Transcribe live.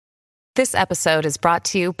This episode is brought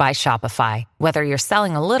to you by Shopify. Whether you're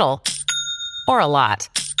selling a little or a lot,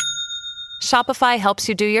 Shopify helps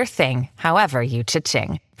you do your thing, however you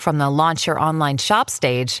cha-ching. From the launch your online shop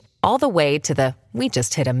stage, all the way to the we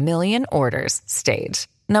just hit 1 million orders stage.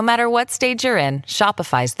 No matter what stage you're in,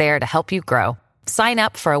 Shopify's there to help you grow. Sign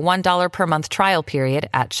up for a $1 per month trial period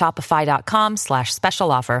at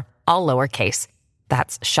shopify.com/special offer, all lowercase.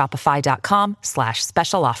 That's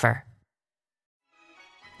shopify.com/special offer.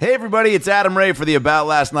 Hey everybody, it's Adam Ray for the About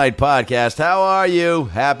Last Night podcast. How are you?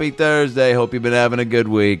 Happy Thursday. Hope you've been having a good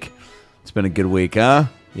week. It's been a good week, huh?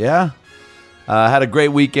 Yeah? Had a great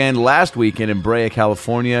weekend last weekend in Brea,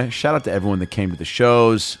 California. Shout out to everyone that came to the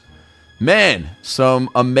shows. Man, some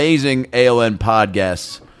amazing ALN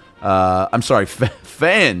podcasts.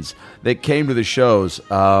 Fans that came to the shows.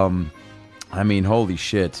 Holy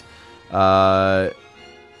shit. Fan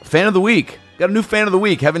of the week. Got a new fan of the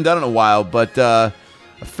week. Haven't done it in a while, but a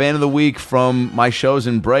fan of the week from my shows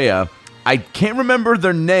in Brea. I can't remember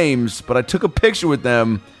their names, but I took a picture with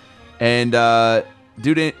them, and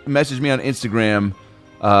dude messaged me on Instagram.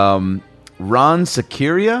 Ron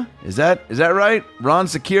Sakiria? Is that right? Ron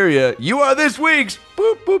Sakiria, you are this week's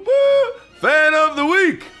fan of the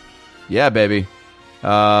week. Yeah, baby.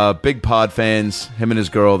 Big pod fans, him and his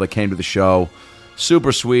girl that came to the show.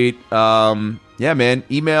 Super sweet. Yeah, man.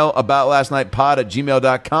 Email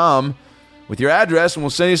aboutlastnightpod@gmail.com with your address, and we'll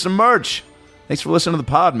send you some merch. Thanks for listening to the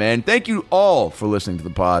pod, man. Thank you all for listening to the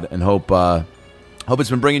pod, and hope it's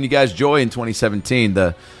been bringing you guys joy in 2017.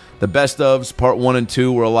 The best ofs, part 1 and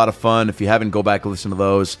 2, were a lot of fun. If you haven't, go back and listen to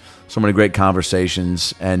those. So many great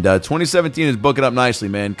conversations. And 2017 is booking up nicely,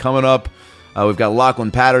 man. Coming up, we've got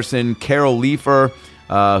Lachlan Patterson, Carol Leifer,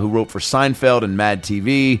 who wrote for Seinfeld and Mad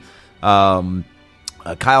TV.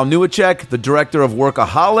 Kyle Newacek, the director of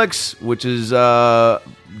Workaholics, which is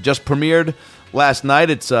just premiered last night.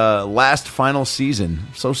 It's last final season.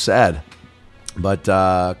 So sad. But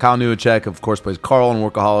Kyle Newacek, of course, plays Carl in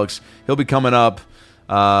Workaholics. He'll be coming up,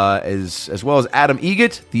 as well as Adam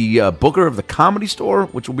Egget, the booker of the Comedy Store,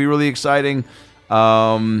 which will be really exciting.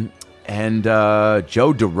 And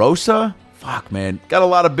Joe DeRosa. Fuck, man. Got a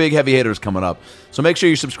lot of big heavy hitters coming up. So make sure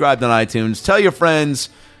you're subscribed on iTunes. Tell your friends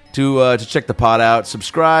to check the pod out.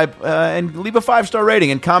 Subscribe and leave a 5-star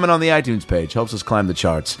rating and comment on the iTunes page. Helps us climb the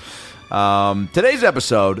charts. Today's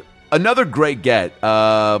episode, another great get.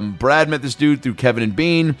 Brad met this dude through Kevin and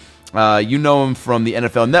Bean. You know him from the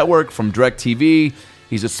NFL Network, from DirecTV.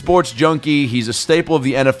 He's a sports junkie. He's a staple of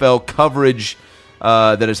the NFL coverage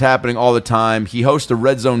that is happening all the time. He hosts the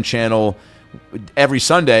Red Zone channel every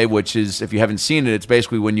Sunday, which is, if you haven't seen it, it's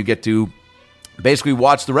basically when you get to basically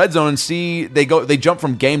watch the Red Zone and see they jump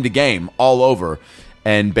from game to game all over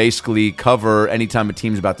and basically cover anytime a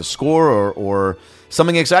team's about to score or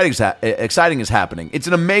something exciting is happening. It's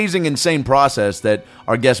an amazing, insane process that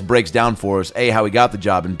our guest breaks down for us, A, how he got the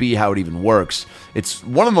job, and B, how it even works. It's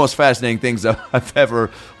one of the most fascinating things that I've ever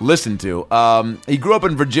listened to. He grew up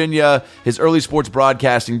in Virginia, his early sports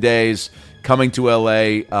broadcasting days, coming to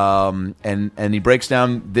L.A., and he breaks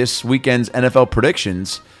down this weekend's NFL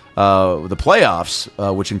predictions, the playoffs,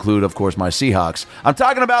 which include, of course, my Seahawks. I'm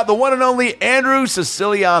talking about the one and only Andrew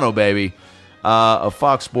Siciliano, baby, of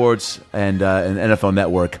Fox Sports and NFL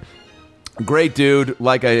Network. Great dude.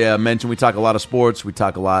 Like I mentioned, we talk a lot of sports. We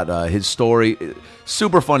talk a lot his story.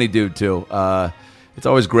 Super funny dude, too. It's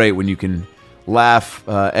always great when you can laugh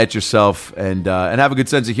at yourself and have a good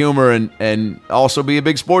sense of humor and also be a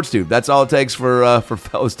big sports dude. That's all it takes for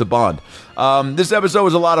fellas to bond. This episode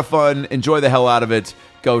was a lot of fun. Enjoy the hell out of it.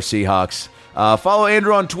 Go Seahawks. Follow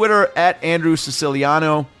Andrew on Twitter at Andrew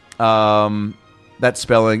Siciliano. That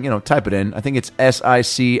spelling, type it in. I think it's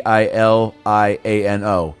Siciliano.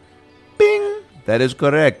 Bing! That is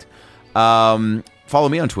correct. Follow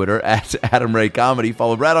me on Twitter at Adam Ray Comedy.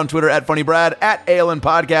 Follow Brad on Twitter at Funny Brad, at ALN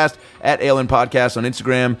Podcast, at ALN Podcast on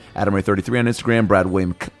Instagram, Adam Ray 33 on Instagram, Brad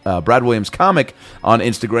Williams Comic on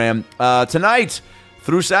Instagram. Tonight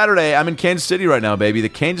through Saturday, I'm in Kansas City right now, baby. The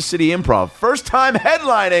Kansas City Improv. First time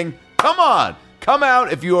headlining. Come on. Come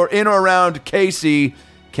out if you are in or around KC,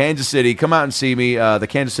 Kansas City. Come out and see me, the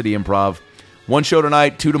Kansas City Improv. 1 show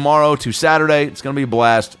tonight, 2 tomorrow, 2 Saturday. It's going to be a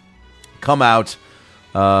blast. Come out.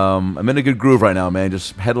 I'm in a good groove right now, man.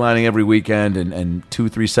 Just headlining every weekend and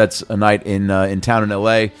 2-3 sets a night in town in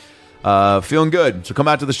L.A. Feeling good. So come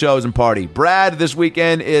out to the shows and party. Brad this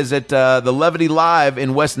weekend is at the Levity Live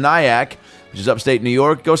in West Nyack, which is upstate New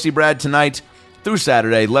York. Go see Brad tonight through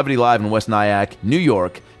Saturday. Levity Live in West Nyack, New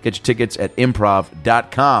York. Get your tickets at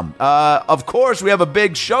improv.com. Of course, we have a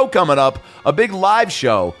big show coming up, a big live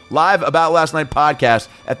show, live About Last Night podcast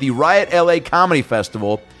at the Riot LA Comedy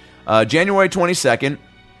Festival, January 22nd.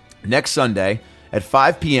 next Sunday at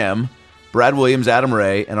 5 p.m., Brad Williams, Adam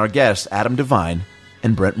Ray, and our guests, Adam Devine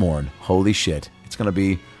and Brent Morin. Holy shit. It's going to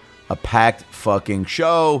be a packed fucking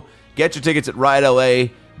show. Get your tickets at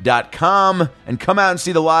riotla.com and come out and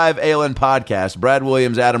see the live ALN podcast. Brad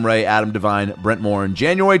Williams, Adam Ray, Adam Devine, Brent Morin.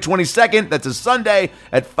 January 22nd, that's a Sunday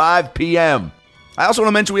at 5 p.m. I also want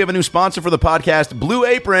to mention we have a new sponsor for the podcast,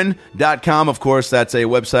 BlueApron.com. Of course, that's a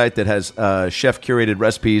website that has chef-curated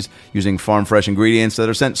recipes using farm-fresh ingredients that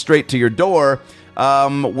are sent straight to your door.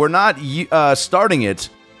 We're not starting it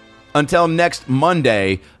until next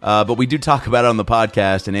Monday, but we do talk about it on the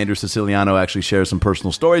podcast, and Andrew Siciliano actually shares some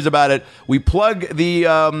personal stories about it. We plug the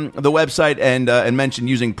website and mention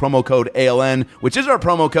using promo code ALN, which is our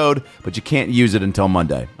promo code, but you can't use it until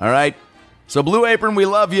Monday. All right? So Blue Apron, we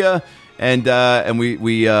love you. And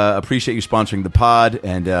we appreciate you sponsoring the pod,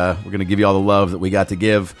 and we're going to give you all the love that we got to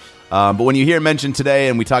give. But when you hear it mentioned today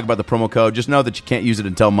and we talk about the promo code, just know that you can't use it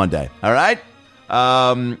until Monday. All right?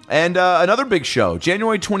 And another big show,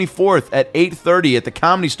 January 24th at 8:30 at the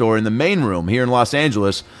Comedy Store in the main room here in Los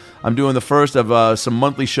Angeles. I'm doing the first of some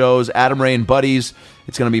monthly shows, Adam Ray and Buddies.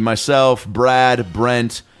 It's going to be myself, Brad,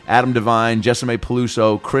 Brent, Adam Devine, Jessime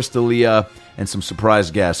Peluso, Chris D'Elia, and some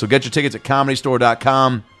surprise guests. So get your tickets at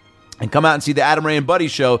comedystore.com. And come out and see the Adam Ray and Buddy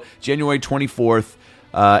show, January 24th,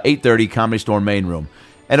 8:30, Comedy Store main room.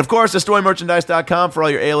 And, of course, EstoyMerchandise.com for all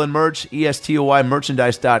your ALN merch, ESTOY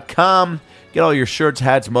merchandise.com. Get all your shirts,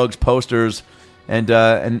 hats, mugs, posters,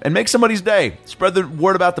 and make somebody's day. Spread the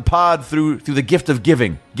word about the pod through the gift of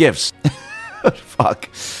giving. Gifts. Fuck.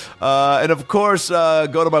 And, of course,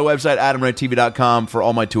 go to my website, AdamRayTV.com, for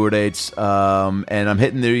all my tour dates. And I'm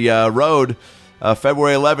hitting the road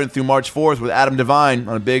February 11th through March 4th with Adam Devine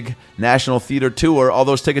on a big national theater tour. All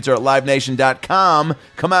those tickets are at livenation.com.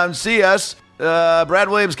 Come out and see us.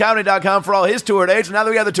 BradWilliamsComedy.com for all his tour dates. And now that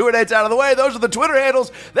we got the tour dates out of the way, those are the Twitter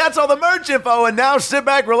handles. That's all the merch info. And now sit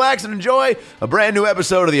back, relax, and enjoy a brand new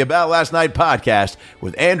episode of the About Last Night podcast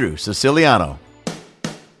with Andrew Siciliano.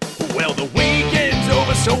 Well, the weekend's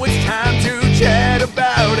over, so it's time to chat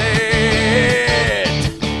about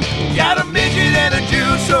it. Got a midget and a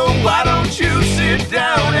Jew, so why don't you sit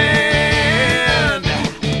down and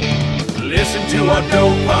listen to our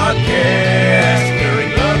dope podcast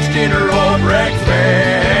during lunch, dinner, or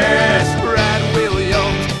breakfast. Brad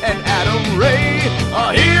Williams and Adam Ray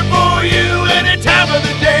are here for you any time of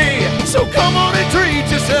the day. So come on and treat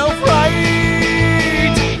yourself right.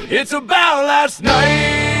 It's About Last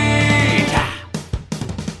Night.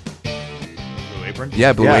 Blue Apron?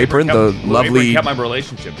 Yeah, Blue Apron, the Blue lovely... Apron kept my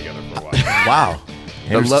relationship together for a while. Wow.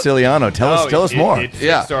 Andrew Siciliano, tell us more.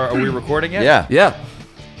 Are we recording it? Yeah. Yeah.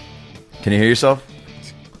 Can you hear yourself?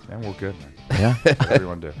 Man, we're good, man. Yeah. What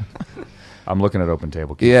everyone do. I'm looking at Open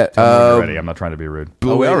Table. Yeah, Tell me when you're ready. I'm not trying to be rude.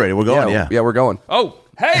 We are ready. We're going, yeah. Yeah, we're going. Oh,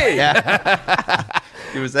 hey!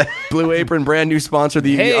 It was that. Blue Apron, brand new sponsor.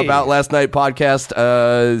 The Hey. About Last Night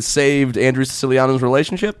podcast saved Andrew Siciliano's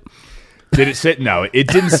relationship. Did it say? No, it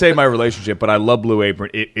didn't say my relationship, but I love Blue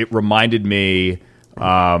Apron. It reminded me...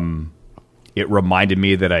 It reminded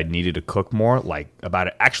me that I needed to cook more, like about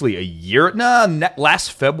actually a year.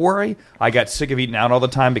 Last February, I got sick of eating out all the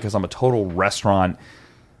time because I'm a total restaurant.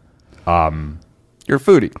 You're a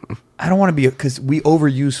foodie. I don't want to be, because we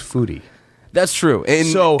overuse foodie. That's true.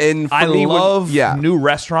 And for I me, love yeah. new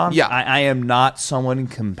restaurants. Yeah. I am not someone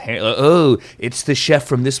compare. It's the chef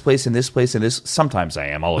from this place and this place and this. Sometimes I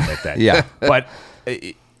am. I'll admit that. Yeah. But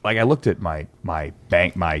like I looked at my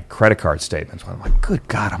bank, my credit card statements. I'm like, good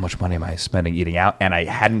God, how much money am I spending eating out? And I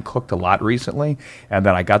hadn't cooked a lot recently. And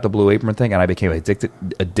then I got the Blue Apron thing, and I became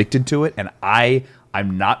addicted to it. And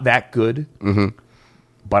I'm not that good,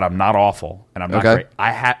 but I'm not awful, and I'm not great.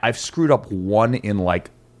 I've screwed up one in like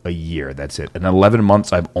a year. That's it. In 11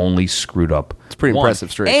 months, I've only screwed up. It's pretty one. impressive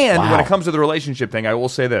streak. And Wow. when it comes to the relationship thing, I will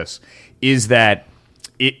say this, is that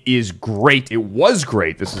it is great. It was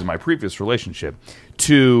great. This is my previous relationship,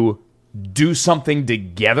 to do something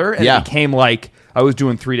together. And it became like I was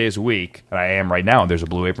doing 3 days a week, and I am right now. And there's a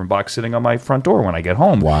Blue Apron box sitting on my front door when I get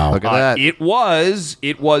home. Wow. Look at that. It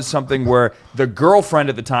was something where the girlfriend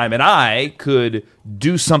at the time and I could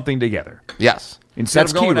do something together. Yes. Instead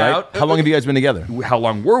That's of going key, right? out. How long have you guys been together? How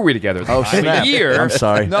long were we together? Oh, A snap. year. I'm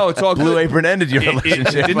sorry. No, it's all Blue good. Apron ended your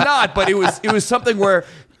relationship. It did not, but it was something where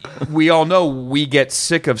we all know we get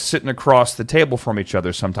sick of sitting across the table from each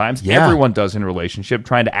other sometimes. Yeah. Everyone does in a relationship,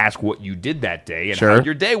 trying to ask what you did that day and Sure. how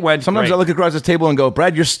your day went. Sometimes Great. I look across this table and go,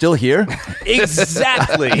 Brad, you're still here?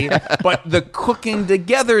 Exactly. But the cooking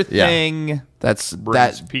together thing, That's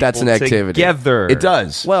Brings that's an people activity. together. It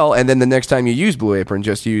does. Well, and then the next time you use Blue Apron,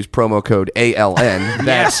 just use promo code ALN.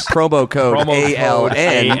 That's promo code ALN.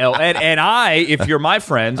 ALN. And if you're my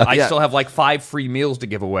friends, I Yeah. still have like 5 free meals to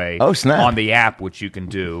give away. Oh, snap. On the app, which you can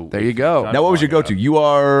do. There you go. Now, what was your go-to? You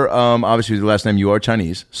are obviously the last name. You are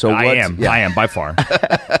Chinese. So I what- am. Yeah. I am by far.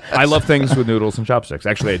 I love things with noodles and chopsticks.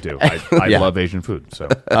 Actually, I do. I Yeah. love Asian food. So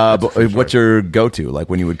But what's your go-to? Like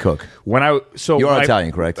when you would cook? you are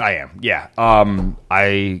Italian, correct? I am. Yeah.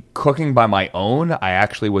 I cooking by my own. I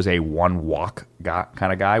actually was a one wok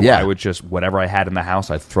kind of guy. Where Yeah. I would just whatever I had in the house,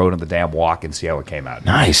 I'd throw it in the damn wok and see how it came out.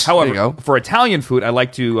 Nice. However, There you go. for Italian food, I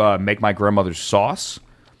like to make my grandmother's sauce.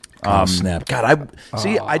 Oh snap! God,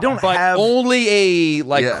 I don't But have. only a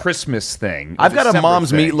Yeah. Christmas thing. I've got a December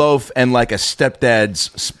mom's thing. meatloaf and like a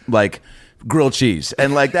stepdad's like grilled cheese,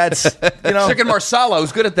 and like that's Chicken marsala. I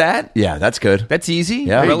was good at that. Yeah, that's good. That's easy.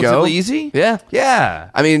 Yeah. There you go. Relatively easy. Yeah. Yeah.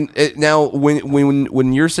 I mean, now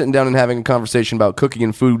when you're sitting down and having a conversation about cooking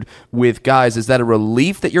and food with guys, is that a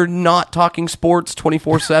relief that you're not talking sports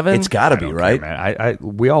 24/7? It's got to be I don't right. care, man.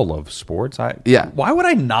 We all love sports. Yeah. Why would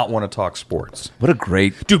I not want to talk sports? What a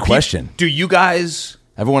great question. Do you guys?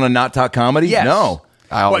 Ever want to not talk comedy? Yes. No.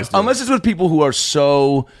 I always do. Unless it's with people who are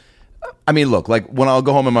so. I mean, look, like when I'll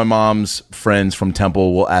go home and my mom's friends from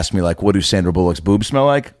Temple will ask me, like, what do Sandra Bullock's boobs smell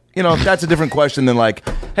like? That's a different question than like,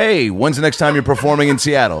 hey, when's the next time you're performing in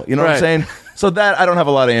Seattle? You know what I'm Right. saying? So that I don't have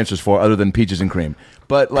a lot of answers for other than peaches and cream.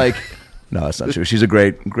 But like, no, that's not true. She's a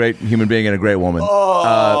great human being and a great woman.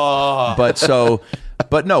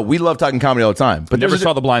 But no, we love talking comedy all the time. But Never there's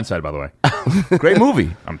saw The Blind Side, by the way. a great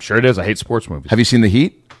movie. I'm sure it is. I hate sports movies. Have you seen The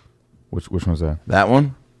Heat? Which one's that? That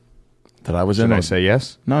one that I was in. Did I say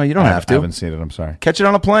yes? No, you don't have to. I haven't seen it. I'm sorry. Catch it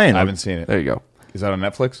on a plane. I haven't seen it. There you go. Is that on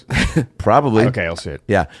Netflix? Probably. Okay, I'll see it.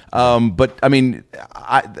 Yeah. But I mean,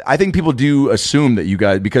 I think people do assume that you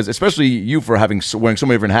guys, because especially you for wearing so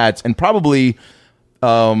many different hats and probably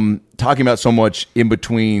talking about so much in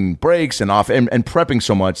between breaks and off and prepping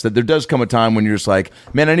so much that there does come a time when you're just like,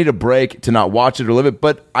 man, I need a break to not watch it or live it.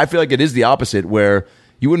 But I feel like it is the opposite, where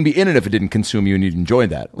you wouldn't be in it if it didn't consume you and you'd enjoy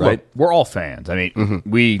that, right? Look, we're all fans. I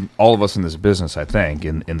mean, all of us in this business, I think,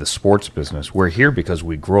 in the sports business, we're here because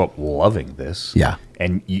we grew up loving this. Yeah.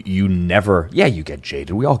 And you never, you get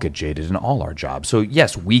jaded. We all get jaded in all our jobs. So,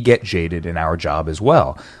 yes, we get jaded in our job as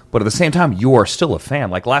well. But at the same time, you are still a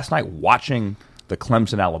fan. Like last night, watching the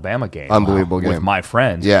Clemson-Alabama game. Unbelievable with game. my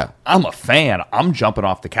friends. Yeah. I'm a fan. I'm jumping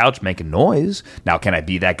off the couch making noise. Now, can I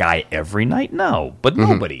be that guy every night? No. But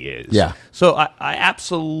nobody is. Yeah. So I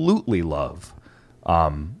absolutely love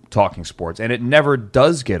talking sports, and it never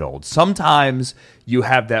does get old. Sometimes you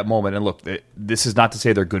have that moment, and look, this is not to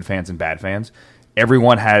say they're good fans and bad fans.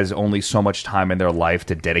 Everyone has only so much time in their life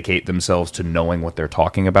to dedicate themselves to knowing what they're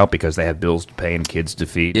talking about because they have bills to pay and kids to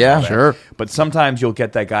feed. and Yeah, all that. sure. But sometimes you'll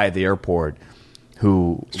get that guy at the airport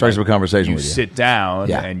who Strikes up a conversation you with you. sit down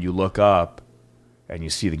Yeah. and you look up and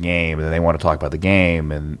you see the game, and then they want to talk about the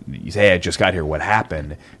game, and you say, "Hey, I just got here. What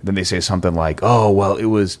happened?" And then they say something like, "Oh, well, it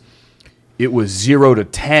was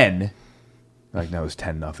 0-10." Like, no, it was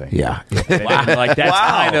 10-0. Yeah. And like that's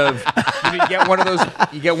kind of you get one of those.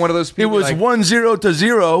 You get one of those It people. was like, 1-0 to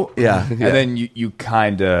 0. Yeah. and then you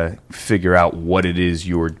kind of figure out what it is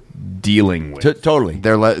you're dealing with. Totally.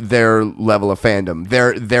 Their level of fandom.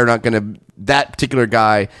 They're not going to, that particular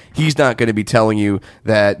guy, he's not going to be telling you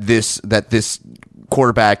that this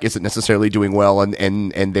quarterback isn't necessarily doing well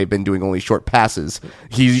and they've been doing only short passes.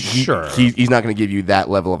 He's not going to give you that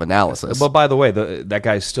level of analysis. But by the way, that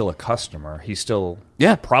guy's still a customer. He's still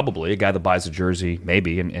Yeah. probably a guy that buys a jersey,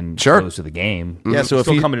 maybe, and Sure. goes to the game. Yeah, so He's if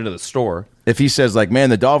still he- coming into the store. If he says like, man,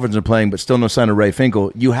 the Dolphins are playing, but still no sign of Ray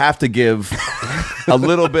Finkel, you have to give a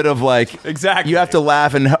little bit of like, Exactly. You have to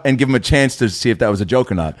laugh and give him a chance to see if that was a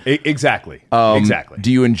joke or not. Exactly. Exactly.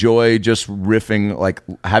 Do you enjoy just riffing, like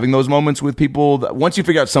having those moments with people? Once you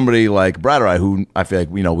figure out somebody like Brad or I, who I feel like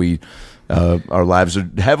we our lives are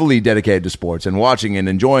heavily dedicated to sports and watching and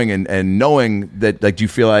enjoying and knowing that, like, do you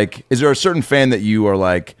feel like, is there a certain fan that you are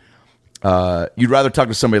like, you'd rather talk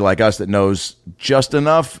to somebody like us that knows just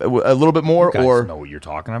enough, a little bit more, You guys or know what you're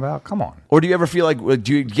talking about? Come on. do you ever feel like,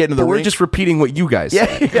 do you get into the But we're ring? just repeating what you guys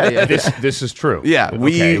said. yeah. This is true. Yeah,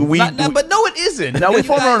 we- but no, it isn't. Now, we You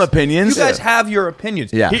form our own opinions. You guys Yeah. have your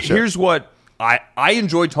opinions. Yeah, sure. Here's what I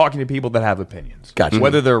enjoy talking to people that have opinions. Gotcha.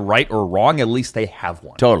 Whether they're right or wrong, at least they have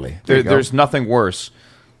one. Totally. There you go. There's nothing worse,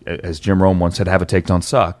 as Jim Rome once said, "Have a take, don't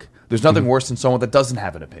suck." There's nothing worse than someone that doesn't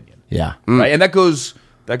have an opinion. Yeah. Right? And that goes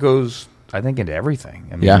I think into everything.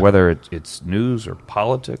 I mean, Yeah. whether it's news or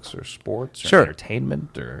politics or sports or Sure.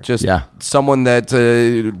 entertainment or Just someone that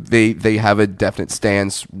they have a definite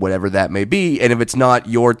stance, whatever that may be. And if it's not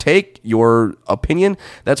your take, your opinion,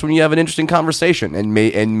 that's when you have an interesting conversation, and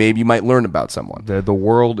maybe you might learn about someone. the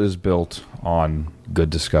world is built on good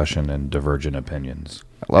discussion and divergent opinions.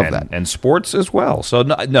 I love that. And sports as well. So,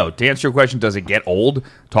 no, to answer your question, does it get old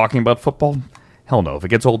talking about football? Hell no. If it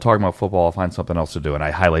gets old talking about football, I'll find something else to do, and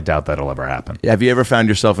I highly doubt that'll ever happen. Have you ever found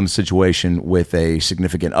yourself in a situation with a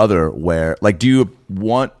significant other where, like, do you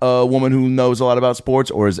want a woman who knows a lot about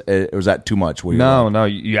sports, or is that too much? No,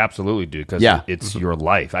 you absolutely do, because Yeah. it's your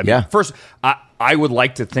life. I mean, Yeah. first, I would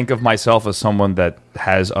like to think of myself as someone that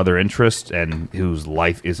has other interests and whose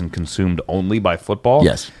life isn't consumed only by football.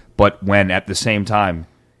 Yes. But when at the same time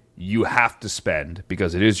you have to spend,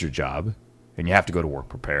 because it is your job, and you have to go to work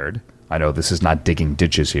prepared. I know this is not digging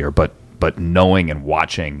ditches here, but knowing and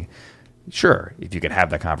watching, sure, if you can have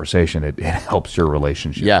that conversation, it helps your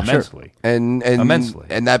relationship immensely. And Immensely.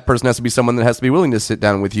 And that person has to be someone that has to be willing to sit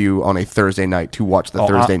down with you on a Thursday night to watch the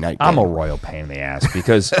Thursday night game. I'm a royal pain in the ass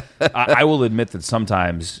because I will admit that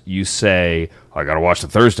sometimes you say, I got to watch the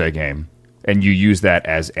Thursday game, and you use that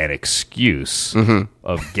as an excuse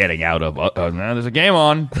of getting out of, there's a game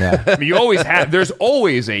on. Yeah. I mean, there's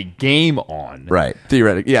always a game on. Right.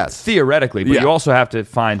 Theoretically, but Yeah. you also have to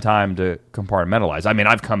find time to compartmentalize. I mean,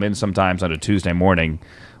 I've come in sometimes on a Tuesday morning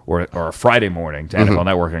or a Friday morning to NFL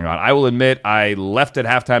Networking on. I will admit I left at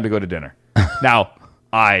halftime to go to dinner. Now,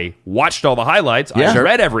 I watched all the highlights. Yeah. I Sure.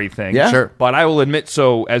 read everything. Yeah. Sure. But I will admit,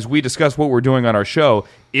 so as we discuss what we're doing on our show,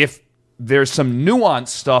 if there's some nuanced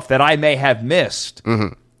stuff that I may have missed,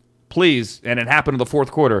 please, and it happened in the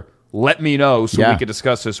fourth quarter, let me know so we can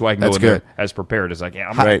discuss this so I can That's go in there good. as prepared as I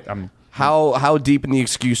can. Right. How deep in the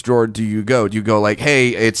excuse drawer do you go? Do you go like, hey,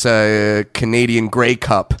 it's a Canadian Grey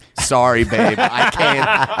Cup. Sorry, babe,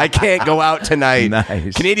 I can't go out tonight.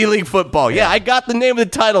 Nice. Canadian League football. Yeah, I got the name of the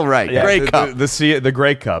title right. Grey Cup. The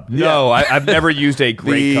Grey Cup. No, I've never used a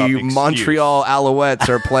Grey Cup The excuse. Montreal Alouettes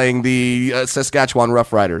are playing the Saskatchewan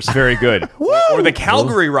Rough Riders. Very good. Or the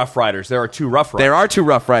Calgary Rough Riders. There are two Rough Riders. There are two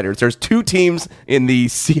Rough Riders. There's two teams in the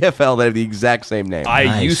CFL that have the exact same name.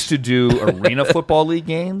 I used to do Arena Football League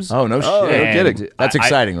games. Oh, no shit. no And kidding. That's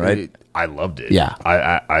exciting, right? I loved it. Yeah.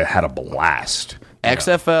 I had a blast.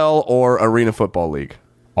 XFL or Arena Football League?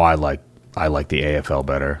 Oh, I like the AFL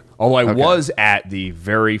better. Although I was at the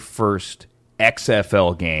very first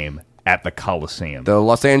XFL game at the Coliseum. The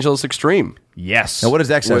Los Angeles Extreme. Yes. Now, what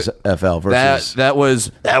is XFL versus? That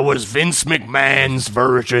was Vince McMahon's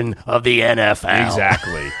version of the NFL.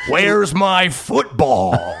 Exactly. Where's my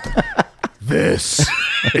football? This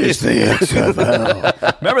is the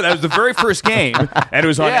XFL. Remember, that was the very first game, and it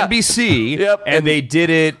was on Yeah. NBC. Yep. And they did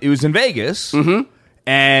it. It was in Vegas. Mm-hmm.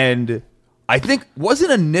 And I think,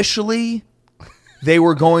 wasn't initially they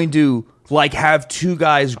were going to like have two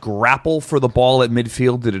guys grapple for the ball at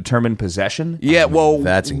midfield to determine possession? Yeah, well,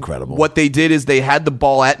 That's incredible. What they did is they had the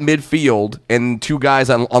ball at midfield and two guys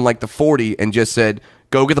on like the 40 and just said,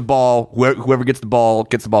 go get the ball. Whoever gets the ball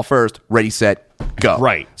first. Ready, set, go.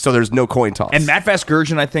 Right. So there's no coin toss. And Matt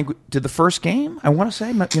Vasgersian, I think, did the first game. I want to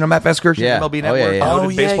say, Matt Vasgersian, Yeah. MLB Oh, Network, yeah, yeah. noted Oh,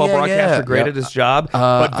 yeah, baseball yeah, broadcaster, yeah. great Yep. at his job.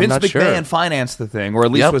 But I'm Vince not McMahon sure. financed the thing, or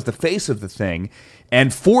at least Yep. was the face of the thing.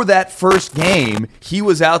 And for that first game, he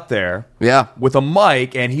was out there, Yeah. with a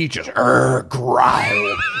mic, and he just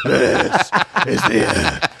growled. This is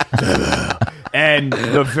the And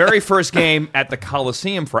the very first game at the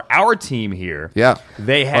Coliseum for our team here, yeah.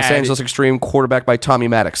 they had Los Angeles Extreme, quarterback by Tommy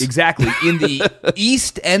Maddox. exactly in the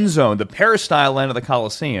east end zone, the peristyle end of the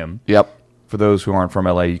Coliseum. Yep. For those who aren't from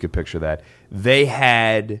LA, you could picture that. They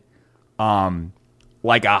had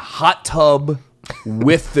like a hot tub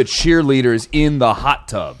with the cheerleaders in the hot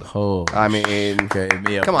tub. Oh, I mean, give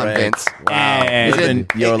me a come on, break. Vince. And Living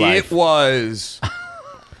your life.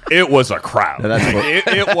 it was a crowd.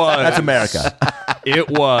 It was. That's America. It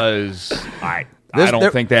was. I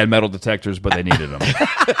don't think they had metal detectors, but they needed them.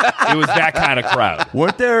 It was that kind of crowd.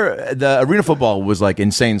 Weren't there? The arena football was like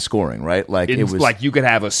insane scoring, right? Like it It's was like you could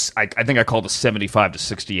have I think I called a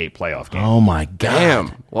 75-68 playoff game. Oh my god!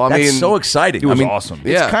 Damn. Well, I that's mean, so exciting. it was I mean, awesome. It's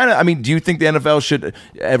Yeah. kind of. I mean, do you think the NFL should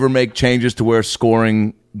ever make changes to where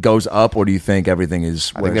scoring goes up, or do you think everything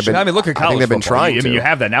is? think Where it they've should- been- I mean, look at I think college they've been football. trying I mean, to. you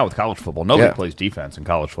have that now with college football. Nobody Yeah. plays defense in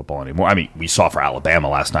college football anymore. I mean, we saw for Alabama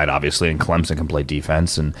last night, obviously, and Clemson can play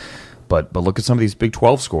defense. But look at some of these Big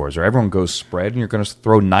 12 scores, or everyone goes spread, and you're going to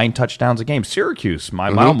throw 9 touchdowns a game. Syracuse, my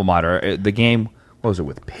alma mater, the game, what was it,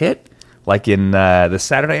 with Pitt? like in the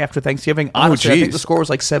Saturday after Thanksgiving. Honestly, I think geez. the score was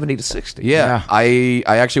like 70-60. Yeah. I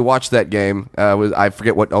actually watched that game. I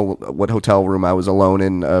forget what hotel room I was alone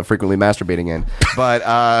in, frequently masturbating in. But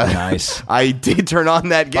Nice. I did turn on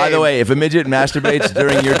that game. By the way, if a midget masturbates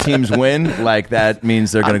during your team's win, like that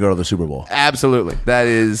means they're going to go to the Super Bowl. absolutely, that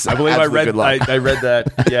is. I believe absolute good luck. I read that.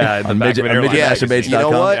 Yeah, in the On back midget- of an on airline midget magazine. masturbates.com.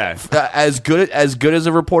 You know what? Yeah. As good as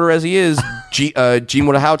a reporter as he is, Gene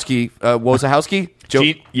Wojciechowski,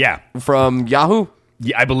 from Yahoo.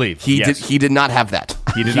 Yeah, I believe He did not have that.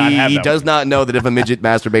 He did not have He that does one. not know that if a midget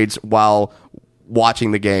masturbates while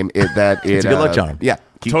watching the game, it's a good luck charm. Yeah.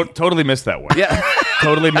 Totally missed that one. Yeah.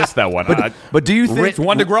 Totally missed that one. But do you think It's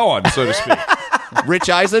one to grow on, so to speak. Rich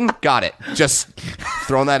Eisen, got it. Just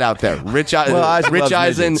throwing that out there. Rich Eisen loves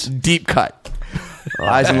Eisen, midgets. deep cut.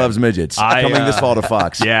 Eisen loves midgets? Coming this fall to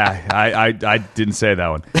Fox. Yeah, I didn't say that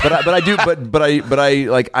one. I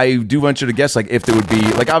do venture to guess, like, if there would be,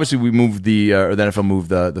 like, obviously we moved or the NFL moved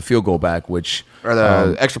the field goal back, which Or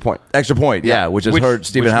the extra point. which has hurt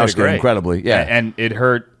Stephen Which made it Hauschka great. incredibly. Yeah, And it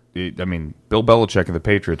hurt. I mean, Bill Belichick and the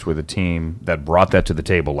Patriots were the team that brought that to the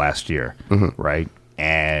table last year, right?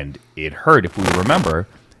 And it hurt, if we remember,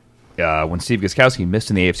 when Steve Gostkowski missed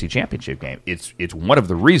in the AFC Championship game. It's one of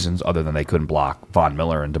the reasons, other than they couldn't block Von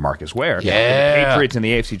Miller and DeMarcus Ware. Yeah. The Patriots in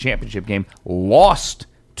the AFC Championship game lost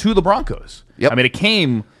to the Broncos. Yep. I mean, it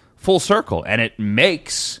came full circle, and it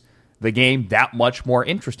makes the game that much more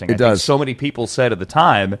interesting. I think does. so many people said at the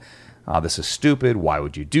time, this is stupid. Why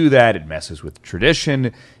would you do that? It messes with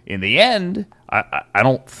tradition. In the end, I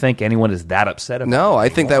don't think anyone is that upset about it. No, I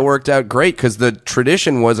think that worked out great because the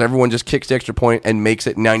tradition was everyone just kicks the extra point and makes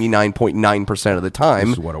it 99.9% of the time.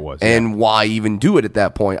 This is what it was, And why even do it at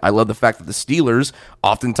that point? I love the fact that the Steelers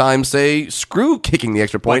oftentimes say, screw kicking the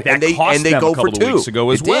extra point, Like, that cost and they them go a couple for two. of weeks ago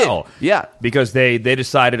as It did. well. Yeah. Because they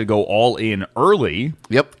decided to go all in early.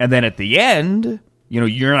 Yep. And then at the end,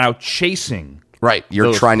 you're now chasing. Right. You're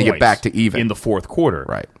those trying to get points back to even. in the fourth quarter.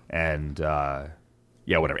 Right. And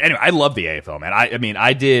whatever. Anyway, I love the AFL, man.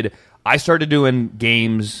 I started doing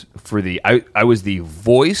games for I was the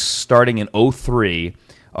voice starting in 2003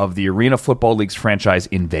 of the Arena Football League's franchise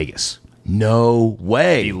in Vegas. no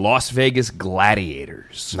way. The Las Vegas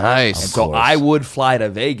Gladiators. Nice. And so I would fly to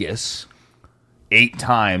Vegas 8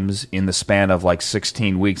 times in the span of like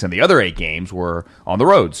 16 weeks, and the other 8 games were on the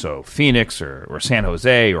road. So Phoenix or San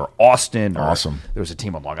Jose or Austin. Awesome. There was a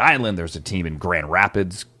team on Long Island. There was a team in Grand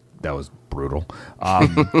Rapids. That was brutal.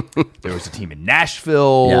 There was a team in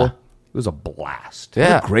Nashville. Yeah. It was a blast.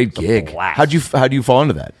 Yeah. What a great It's a gig. blast. How'd you fall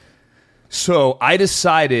into that? So I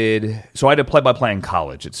decided. So I did play-by-play in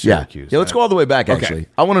college at Syracuse. Yeah, let's go all the way back. Okay. Actually,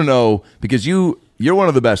 I want to know because you're one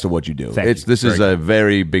of the best at what you do. Thank you. This is Very a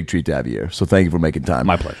very big treat to have you here. So thank you for making time.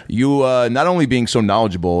 My pleasure. You not only being so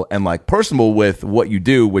knowledgeable and like personable with what you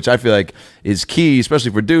do, which I feel like is key,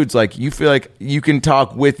 especially for dudes. Like you feel like you can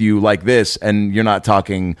talk with you like this, and you're not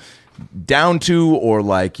talking down to or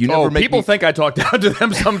like you never make people me- think I talk down to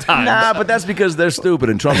them sometimes. Nah, but that's because they're stupid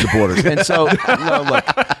and Trump supporters. And so, look,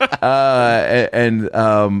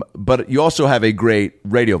 but you also have a great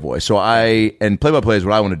radio voice. So play-by-play is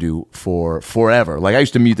what I want to do for forever. Like I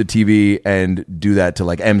used to mute the TV and do that to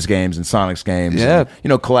like M's games and Sonic's games. Yeah.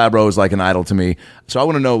 And, Calabro is like an idol to me. So I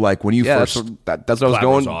want to know like when you Yeah, first. that's what I was Clapper's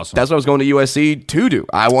going. awesome. That's what I was going to USC to do.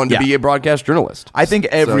 I wanted to Yeah. be a broadcast journalist. I think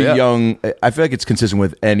every yeah. I feel like it's consistent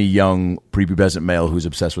with any young prepubescent male who's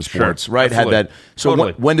obsessed with Sure. sports, right? Absolutely. Had that. So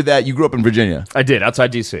Totally. when did that? You grew up in Virginia. I did,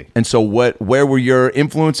 outside D.C. And so, where were your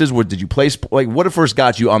influences? What did you play? What first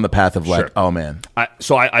got you on the path of like, Sure. oh man,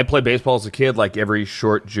 I played baseball as a kid, like every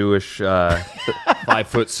short Jewish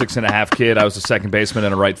 5'6.5" kid. I was a second baseman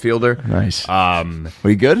and a right fielder. nice. Were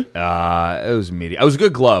you good? It was medium. I was a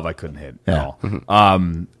good glove. I couldn't hit at all.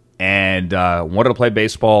 And wanted to play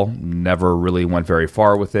baseball. Never really went very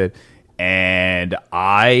far with it. And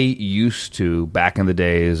I used to, back in the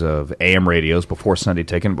days of AM radios, before Sunday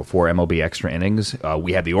Ticket, before MLB Extra Innings,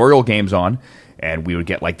 we had the Oriole games on, and we would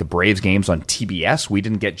get like the Braves games on TBS. We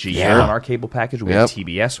didn't get GM on our cable package. We had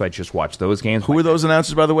TBS, so I just watched those games. Who were those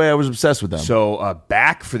announcers, by the way? I was obsessed with them. So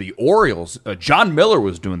back for the Orioles, John Miller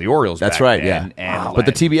was doing the Orioles. That's back right. then, Yeah. and But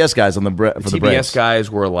the TBS guys on the TBS Braves.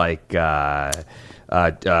 guys were like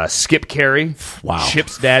Skip Carey, Wow.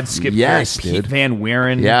 Chip's dad, Skip Yes, Carey, dude. Pete Van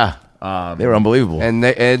Wieren. Yeah. They were unbelievable. And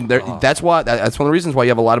that's one of the reasons why you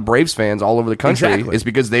have a lot of Braves fans all over the country Exactly. is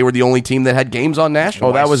because they were the only team that had games on national.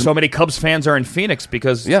 Oh, that was- so many Cubs fans are in Phoenix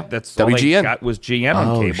because that's all they WGN. got was GN on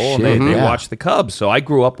Oh, cable, shit. and they Yeah. watched the Cubs. So I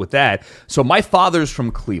grew up with that. So my father's from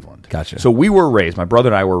Cleveland. Gotcha. So we were raised, my brother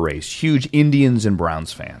and I were raised huge Indians and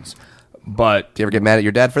Browns fans. But Do you ever get mad at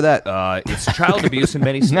your dad for that? it's child abuse in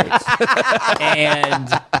many states, and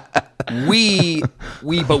we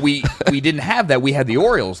didn't have that. We had the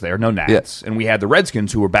Orioles there, no Nats, and we had the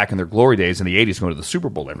Redskins, who were back in their glory days in the '80s, going to the Super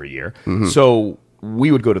Bowl every year. So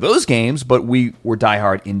we would go to those games, but we were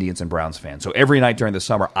diehard Indians and Browns fans. So every night during the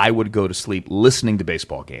summer, I would go to sleep listening to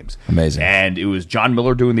baseball games. Amazing. And it was John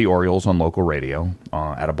Miller doing the Orioles on local radio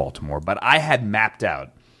out of Baltimore. But I had mapped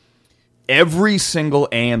out every single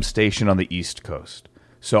AM station on the East Coast.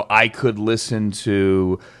 So I could listen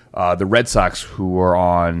to the Red Sox, who were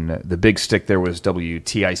on the big stick. There was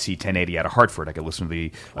WTIC 1080 out of Hartford. I could listen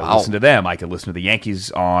to them. I could listen to the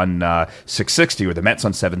Yankees on 660, or the Mets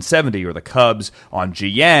on 770, or the Cubs on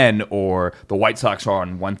GN, or the White Sox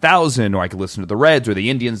on 1000, or I could listen to the Reds, or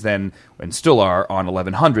the Indians then, and still are, on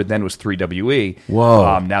 1100. Then was 3WE.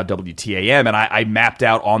 Whoa. Now WTAM. And I mapped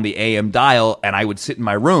out on the AM dial, and I would sit in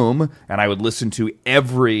my room, and I would listen to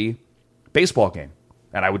every baseball game.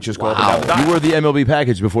 And I would just go up and down the dial. You were the MLB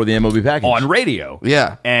package before the MLB package. On radio.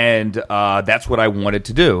 Yeah. And that's what I wanted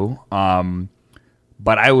to do.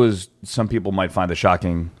 But some people might find this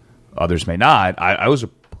shocking, others may not. I was a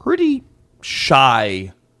pretty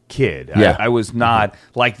shy kid. Yeah. I was not,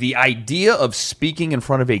 like, the idea of speaking in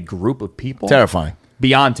front of a group of people. Terrifying.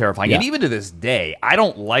 Beyond terrifying. Yeah. And even to this day, I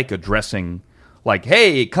don't like addressing, like,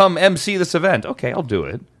 hey, come MC this event. Okay, I'll do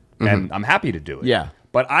it. And I'm happy to do it. Yeah.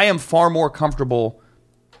 But I am far more comfortable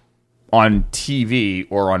on TV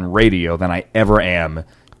or on radio than I ever am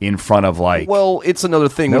in front of, like... Well, it's another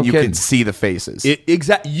thing when you kidding. can see the faces.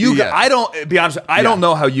 Exactly. I don't, be honest, I don't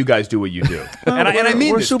know how you guys do what you do. And I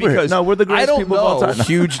mean we're this superheroes. because No, we're the greatest I don't people of all know. time.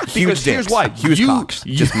 Huge Because here's dicks. why. Huge cocks.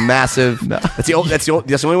 Just massive. That's the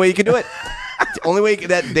only way you can do it. It's the only way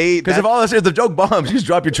that they... Because if all this is the joke bombs, you just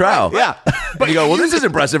drop your trowel. Yeah. But you go, well, this is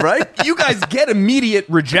impressive, right? You guys get immediate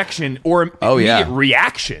rejection or immediate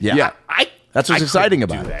reaction. Yeah. That's what's I exciting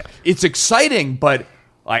couldn't about do it. that. It's exciting, but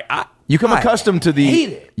You come accustomed to the. hate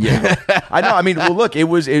it. Yeah, I know. I mean, well, look,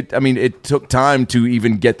 it took time to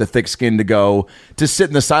even get the thick skin to sit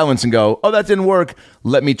in the silence and go, oh, that didn't work.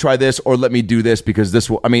 Let me try this, or let me do this because this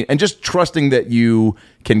will. I mean, and just trusting that you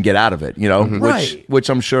can get out of it. Right. Which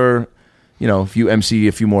I'm sure, if you MC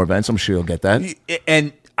a few more events, I'm sure you'll get that.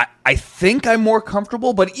 And I think I'm more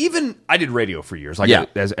comfortable, but even I did radio for years, like Yeah.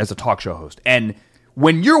 as a talk show host, and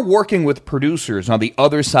when you're working with producers on the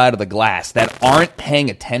other side of the glass that aren't paying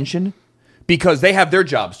attention because they have their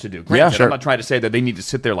jobs to do. Granted, sure. I'm not trying to say that they need to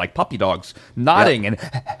sit there like puppy dogs, nodding and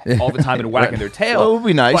all the time and wagging their tail. Well, it would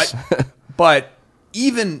be nice. But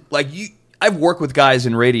even like I've worked with guys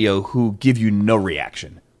in radio who give you no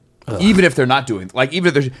reaction, even if they're not doing even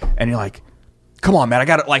if they're, and you're like, come on, man, I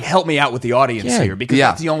got to help me out with the audience here because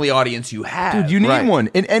that's the only audience you have. Dude, you need one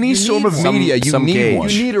in any sort of need media. You some need gauge. one.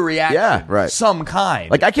 You need a reaction, Yeah, right. some kind.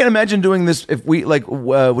 Like, I can't imagine doing this if we,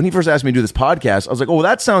 when he first asked me to do this podcast, I was like, oh, well,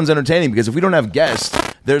 that sounds entertaining because if we don't have guests,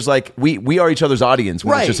 there's we are each other's audience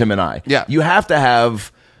when it's just him and I. Yeah. You have to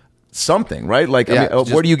have something, right? Like, Yeah, I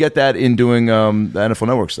mean, where do you get that in doing the NFL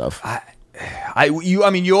Network stuff?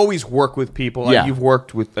 You always work with people. Yeah. You've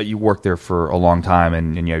worked there for a long time,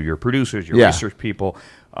 and you have your producers, your research people.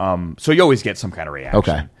 So you always get some kind of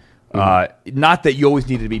reaction. Okay. Not that you always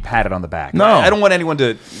need to be patted on the back. No. I don't want anyone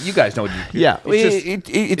to. You guys know what you. Yeah.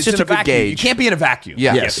 It's just in a good vacuum. gauge. You can't be in a vacuum.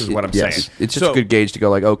 Yeah. I guess is what I'm saying. It's just a good gauge to go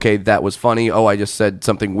like, okay, that was funny. Oh, I just said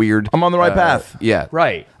something weird. I'm on the right path. Yeah.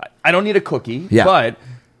 Right. I don't need a cookie. Yeah. But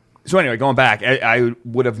so anyway, going back, I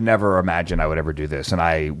would have never imagined I would ever do this, and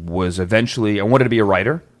I wanted to be a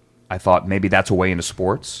writer. I thought maybe that's a way into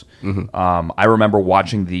sports. I remember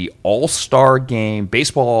watching the All-Star game,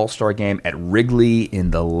 baseball All-Star game at Wrigley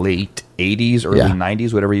in the late 80s, early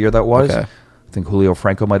 90s, whatever year that was. Okay. I think Julio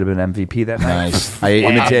Franco might have been MVP that night. Nice. I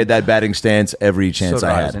imitated that batting stance every chance So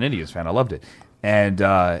did I I was had. an Indians fan. I loved it. And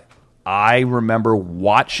I remember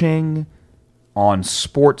watching on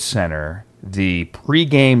SportsCenter the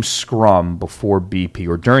pregame scrum before BP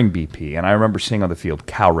or during BP, and I remember seeing on the field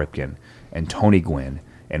Cal Ripken and Tony Gwynn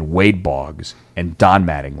and Wade Boggs and Don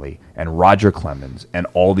Mattingly and Roger Clemens and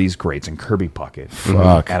all these greats and Kirby Puckett.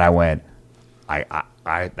 Fuck. And I went, I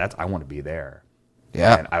want to be there.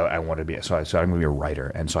 Yeah. And I wanted to be, so I'm going to be a writer.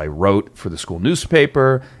 And so I wrote for the school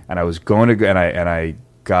newspaper, and I was going to go, and I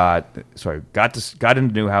got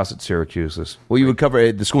into Newhouse at Syracuse. Well, you would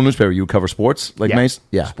cover the school newspaper. You would cover sports, nice,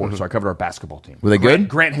 sports. So I covered our basketball team. Were they good?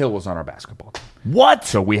 Grant Hill was on our basketball team. What?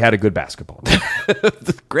 So we had a good basketball team.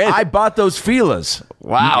 Grant, I bought those Filas.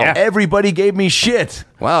 wow, Yeah. Everybody gave me shit.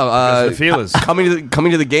 wow. The Filas.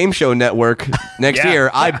 Coming to the Game Show Network next Yeah.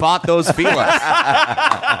 year. I bought those Filas.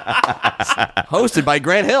 Hosted by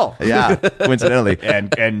Grant Hill. Yeah, coincidentally. and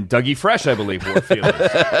Dougie Fresh, I believe, wore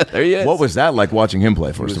Filas. There he is. What was that like watching him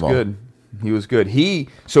play? He First was of all, good. He was good. He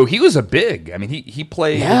was a big. I mean, he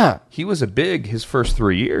played. Yeah. He was a big his first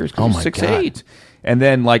 3 years. Oh, my 6'8". And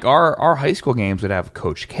then like our high school games would have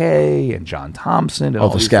Coach K and John Thompson and all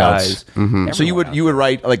the these scouts. guys. So you would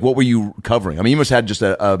write like, what were you covering? I mean, you must have had just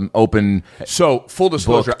a open. So full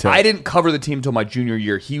disclosure, to- I didn't cover the team until my junior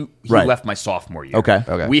year. He Right. left my sophomore year.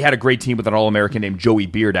 Okay. We had a great team with an All-American named Joey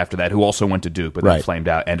Beard after that, who also went to Duke, but then Right. flamed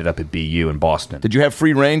out, ended up at BU in Boston. Did you have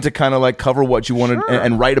free reign to kind of like cover what you wanted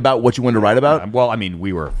and write about what you wanted to write about? Well, I mean,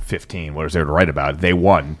 we were 15. What was there to write about? They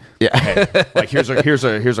won. Yeah. And, like here's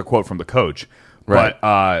a quote from the coach. Right.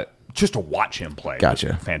 But just to watch him play, Gotcha.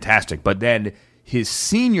 was fantastic. But then his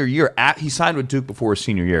senior year, he signed with Duke before his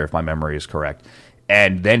senior year, if my memory is correct.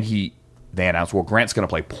 And then they announced, well, Grant's going to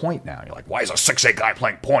play point now. And you're like, why is a 6'8" guy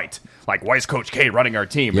playing point? Like, why is Coach K running our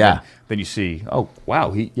team? Yeah. And then you see, oh wow,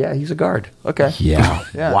 he's a guard. Okay. Yeah.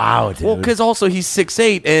 Yeah. Wow, dude. Well, because also he's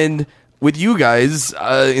 6'8", and with you guys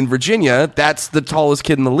in Virginia, that's the tallest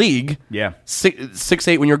kid in the league. Yeah.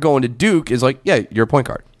 6'8" when you're going to Duke is like, yeah, you're a point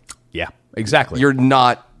guard. Yeah. Exactly. You're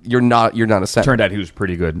not a center. Turned out he was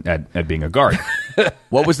pretty good at being a guard.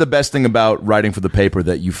 What was the best thing about writing for the paper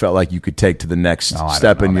that you felt like you could take to the next Oh, I don't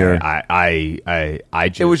step know, in your? man. I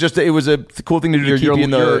just, It was a cool thing to do to keep you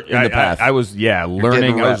in the path. I was learning.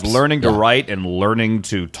 getting I was reps. learning to write and learning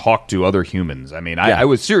to talk to other humans. I mean, Yeah. I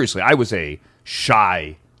was a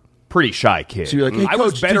pretty shy kid. So you're like, hey, I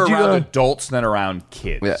was Coach, better did you, around adults than around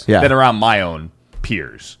kids. Yeah. Than around my own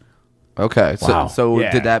peers. Okay, Wow. so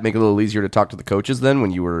Yeah. did that make it a little easier to talk to the coaches then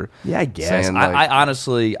when you were? Yeah, I guess. saying, like- I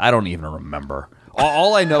honestly, I don't even remember.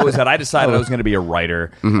 All I know is that I decided I was going to be a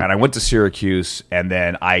writer, and I went to Syracuse, and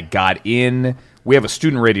then I got in. We have a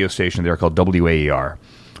student radio station there called WAER,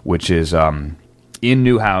 which is in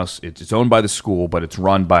Newhouse. It's owned by the school, but it's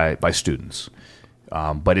run by students.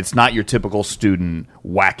 But it's not your typical student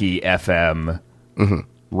wacky FM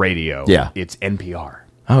radio. Yeah. It's NPR.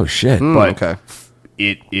 oh shit! But okay.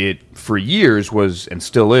 it for years was and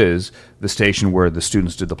still is the station where the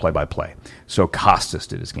students did the play-by-play. So Costas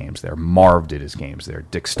did his games there, Marv did his games there,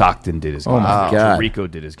 Dick Stockton did his games my there, God. Rico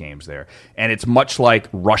did his games there, and it's much like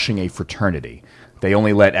rushing a fraternity. They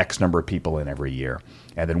only let X number of people in every year,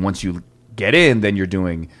 and then once you get in, then you're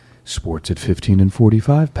doing sports at 15 and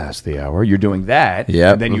 45 past the hour. You're doing that,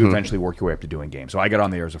 Yep. and then you eventually work your way up to doing games. So I got on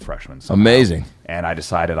the air as a freshman. somehow. Amazing. And I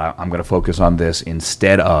decided I'm going to focus on this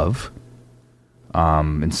instead of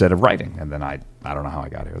writing. And then I don't know how I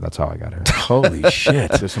got here. That's how I got here. Holy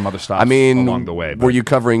shit! There's some other stops I mean, along the way. but- were you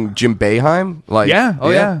covering Jim Boeheim? Like, Yeah. Oh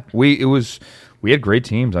yeah. We had great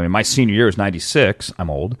teams. I mean, my senior year was '96. I'm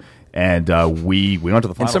old, and we went to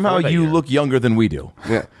the final. And somehow four that you year. look younger than we do.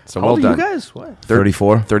 Yeah. So How well old are done. you guys? What?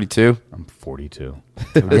 34. 32. I'm 42.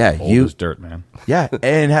 Yeah, Old you. as dirt, man. Yeah,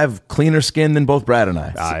 and have cleaner skin than both Brad and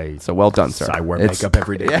I. So well done, sir. I wear It's- makeup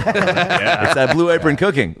every day. It's that Blue Apron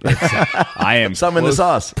cooking. I am Some in the close-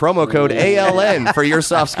 sauce. Promo code ALN for your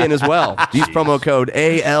soft skin as well. Use promo code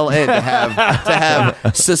ALN to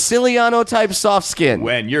have Siciliano type soft skin.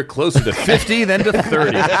 When you're closer to 50 than to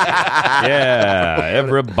 30. Yeah,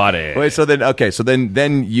 everybody. Wait, so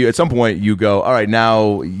then you at some point you go, all right,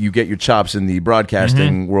 now you get your chops in the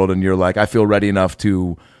broadcasting world, and you're like, I feel ready enough to.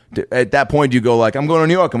 At that point, you go like, I'm going to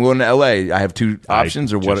New York, I'm going to LA. I have two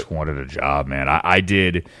options, or I what? just wanted a job, man. I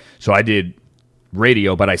did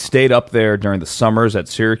radio, but I stayed up there during the summers at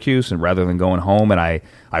Syracuse, and rather than going home, and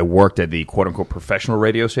I worked at the quote unquote professional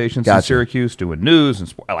radio stations in Gotcha. Syracuse doing news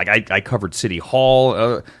and like I covered City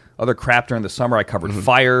Hall, other crap during the summer. I covered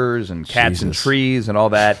fires and cats and Jesus. trees and all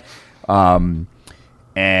that.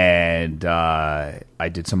 And I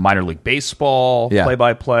did some minor league baseball Yeah.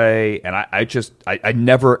 play-by-play, and I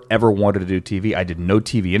never ever wanted to do TV. I did no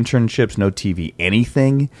TV internships, no TV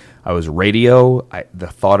anything. I was radio. The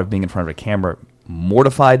thought of being in front of a camera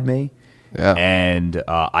mortified me. Yeah. And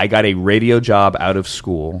I got a radio job out of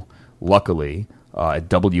school, luckily, at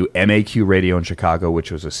WMAQ Radio in Chicago,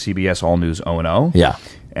 which was a CBS All News O&O. Yeah.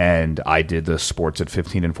 And I did the sports at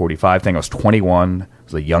 15 and 45 thing. I was 21. I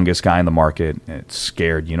was the youngest guy in the market, and it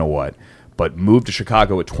scared you know what. But moved to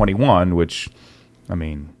Chicago at 21, which, I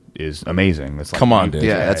mean, is amazing. It's like Come on, dude.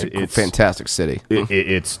 Yeah, that's a it's- fantastic city.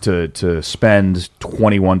 It's to spend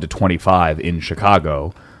 21 to 25 in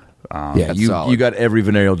Chicago. Yeah, you got every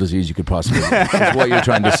venereal disease you could possibly get. That's what you're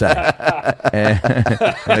trying to say. And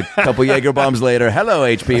a couple Jaeger bombs later, hello,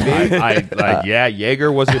 HPV. Yeah,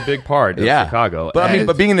 Jaeger was a big part of Chicago. But I mean,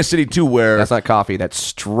 but being in a city too where That's not coffee. That's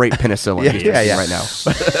straight penicillin. Yeah. Right now.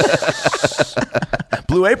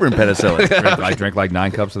 Blue Apron penicillin. I drink like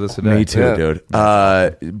 9 cups of this a day. Me too, dude.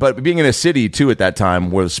 But being in a city too at that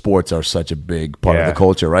time where sports are such a big part of the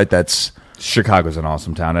culture, right? That's Chicago's an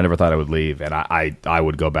awesome town. I never thought I would leave, and I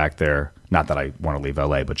would go back there. Not that I want to leave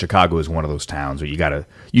LA, but Chicago is one of those towns where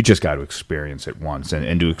you just got to experience it once,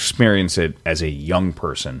 and to experience it as a young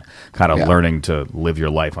person, kind of learning to live your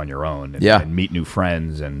life on your own, and meet new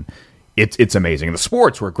friends, and it's amazing. And the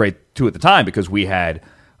sports were great too at the time because we had.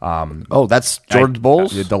 That's George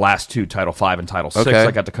Bowles? The last 2, Title V and Title VI. Okay. I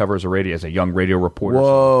got to cover as a young radio reporter.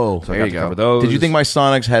 Whoa. So I got to cover those. Did you think my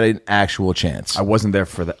Sonics had an actual chance? I wasn't there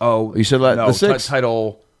for the. Oh, you said the 6?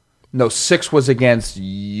 Title. No, 6 was against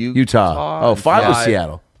Utah. Oh, 5 was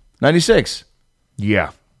Seattle. 96. Yeah.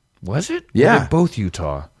 Was it? Yeah. Were they both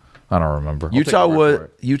Utah. I don't remember. Utah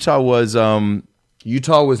was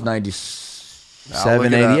Utah was 96.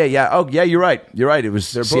 7, 88. Yeah. Oh, yeah. You're right. It was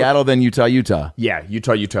Seattle, then Utah. Yeah,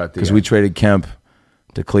 Utah. Because we traded Kemp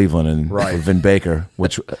to Cleveland and for Vin Baker,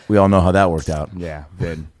 which we all know how that worked out. Yeah,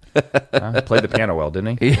 Vin. Played the piano well,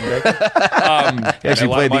 didn't he? He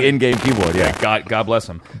actually played the in-game keyboard. Yeah. God bless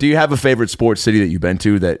him. Do you have a favorite sports city that you've been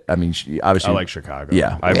to? That obviously, I like Chicago.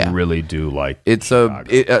 Yeah, I really do like. It's Chicago.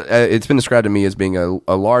 It's been described to me as being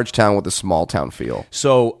a large town with a small town feel.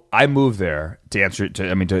 So I moved there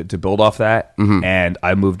to build off that, and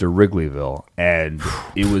I moved to Wrigleyville, and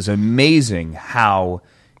it was amazing how.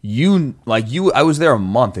 I was there a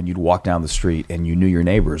month, and you'd walk down the street, and you knew your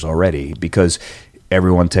neighbors already because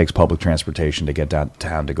everyone takes public transportation to get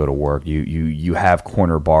downtown to go to work. You have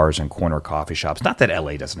corner bars and corner coffee shops. Not that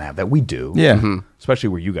LA doesn't have that. We do. Yeah. Especially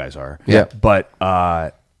where you guys are. Yeah. But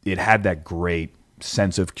it had that great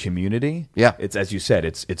sense of community. Yeah. It's, as you said,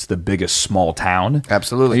 it's the biggest small town.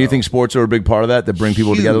 Absolutely. And you think sports are a big part of that bring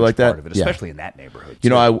people together like that? Part of it, especially in that neighborhood.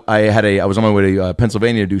 You know, I was on my way to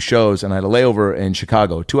Pennsylvania to do shows, and I had a layover in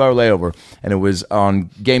Chicago, 2-hour layover, and it was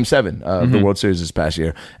on Game 7 of the World Series this past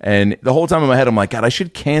year. And the whole time in my head, I'm like, God, I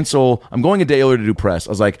should cancel. I'm going a day earlier to do press.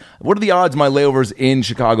 I was like, what are the odds my layovers in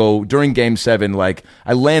Chicago during Game 7? Like,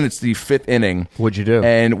 I land, it's the 5th inning. What'd you do?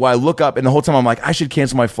 And I look up, and the whole time I'm like, I should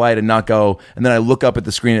cancel my flight and not go. And then I look up at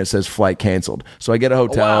the screen, and it says flight canceled. So I get a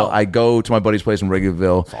hotel. I go to my buddy's place in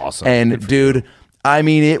Wrigleyville. That's awesome. And dude, I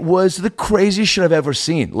mean, it was the craziest shit I've ever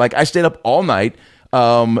seen. Like, I stayed up all night.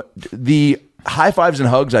 The high fives and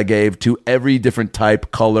hugs I gave to every different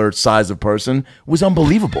type, color, size of person was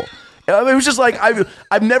unbelievable. I mean, it was just like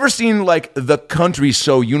I've never seen like the country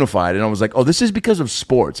so unified, and I was like, oh, this is because of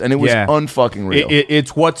sports, and it was unfucking real.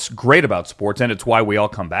 It's what's great about sports, and it's why we all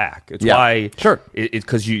come back. It's why it's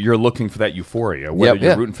because you're looking for that euphoria, whether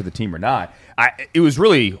you're rooting for the team or not. It was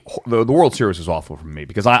really the World Series was awful for me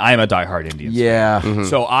because I am a diehard Indians fan. Mm-hmm.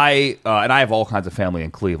 So and I have all kinds of family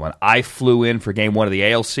in Cleveland. I flew in for Game 1 of the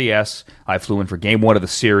ALCS. I flew in for Game 1 of the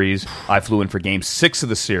series. I flew in for Game 6 of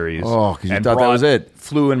the series. Oh, because you thought that was it.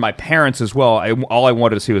 Flew in my parents as well. All I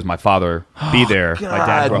wanted to see was my father be there. God, my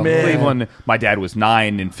dad grew up in man. Cleveland. My dad was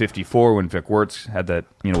 9 in '54 when Vic Wirtz had that,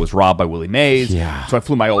 was robbed by Willie Mays. Yeah. So I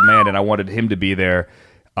flew my old man, and I wanted him to be there.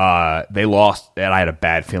 They lost, and I had a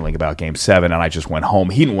bad feeling about Game 7, and I just went home.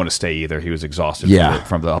 He didn't want to stay either. He was exhausted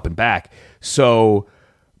from the up and back. So,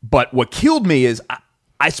 but what killed me is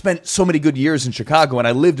I spent so many good years in Chicago, and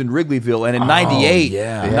I lived in Wrigleyville, and in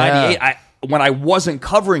 '98, when I wasn't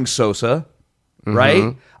covering Sosa,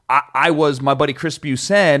 right? I was, my buddy Chris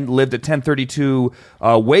Busen lived at 1032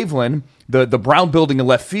 Waveland, the Brown building in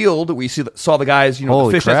left field. We saw the guys,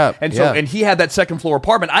 Holy the fish crap. and so and he had that second floor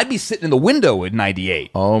apartment. I'd be sitting in the window in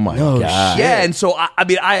 '98. Oh my God. Yeah, and so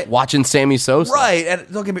I Watching Sammy Sosa. right,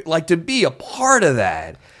 and don't get me like to be a part of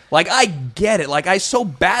that. Like, I get it. Like, I so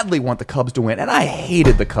badly want the Cubs to win, and I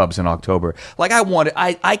hated the Cubs in October. Like,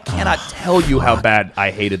 I cannot tell you how bad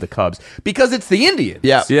I hated the Cubs because it's the Indians.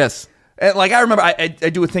 Yeah. Yes. And like, I remember I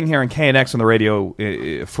do a thing here in KNX on the radio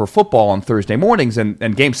for football on Thursday mornings,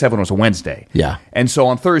 and Game 7 was a Wednesday. Yeah. And so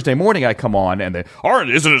on Thursday morning, I come on, and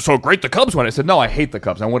isn't it so great the Cubs won? I said, no, I hate the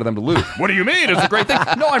Cubs. I wanted them to lose. What do you mean? It's a great thing.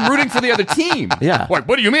 No, I'm rooting for the other team. Yeah. Like,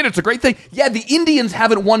 what do you mean it's a great thing? Yeah, the Indians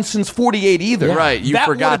haven't won since '48 either. Yeah. Right, you that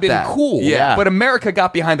forgot would have been cool. Yeah. But America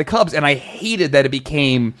got behind the Cubs, and I hated that it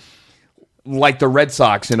became like the Red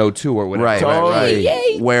Sox in '02 or whatever.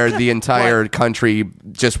 Right. Where the entire country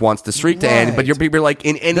just wants the streak to end, but you're like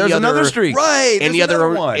in any There's other another streak. Right. Any there's another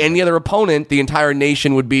one. other opponent, the entire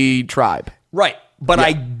nation would be tribe. Right. But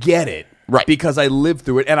I get it. Right. Because I lived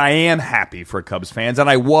through it, and I am happy for Cubs fans, and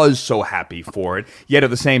I was so happy for it. Yet at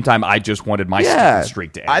the same time, I just wanted my stupid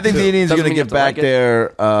streak to end. I think the Indians are Doesn't going to mean you get have back to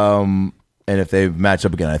like there, and if they match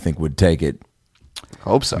up again, I think would take it.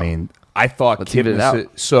 Hope so. I mean, I thought Let's get it out.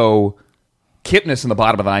 Kipnis in the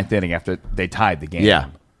bottom of the ninth inning after they tied the game. Yeah.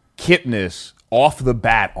 Kipnis off the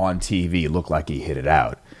bat on TV looked like he hit it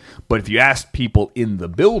out. But if you asked people in the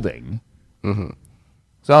building,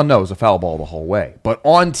 so no, it was a foul ball the whole way. But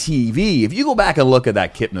on TV, if you go back and look at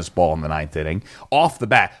that Kipnis ball in the ninth inning, off the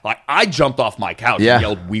bat, like I jumped off my couch Yeah. and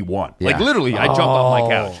yelled, "We won!" Like Yeah. literally, I jumped off my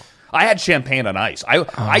couch. I had champagne on ice.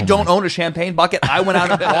 I don't own a champagne bucket. I went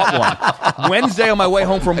out and bought one. Wednesday on my way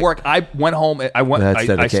home from work, I went home. That's I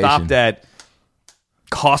dedication. stopped at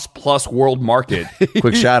Cost Plus World Market.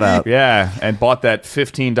 Quick shout out. Yeah, and bought that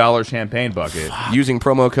 $15 champaign bucket. Using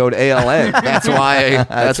promo code ALN. That's why.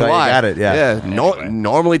 That's why you why. got it, yeah.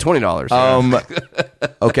 Normally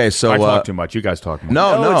 $20. Okay, so I talk too much. You guys talk more.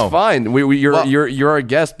 no. It's fine. You're our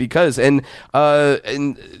guest because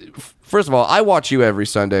first of all, I watch you every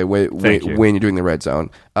Sunday when you're doing the Red Zone.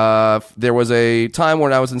 There was a time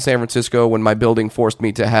when I was in San Francisco when my building forced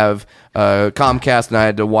me to have Comcast, and I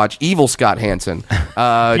had to watch evil Scott Hansen.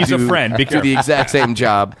 He's a friend. Be do the exact same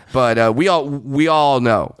job. But we all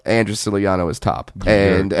know Andrew Siciliano is top,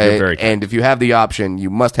 You're very kind. and if you have the option, you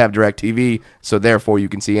must have DirecTV. So therefore, you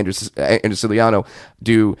can see Andrew Siciliano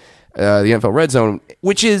do the NFL Red Zone,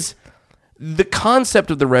 which is the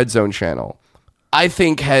concept of the Red Zone channel. I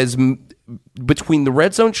think has between the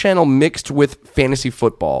Red Zone channel mixed with fantasy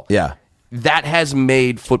football. Yeah. That has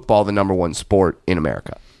made football the number one sport in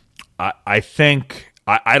America. I think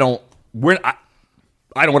I don't want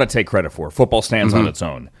to take credit for it. Football stands on its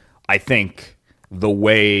own. I think the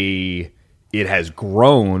way it has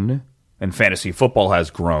grown and fantasy football has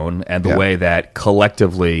grown, and the way that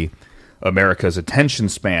collectively America's attention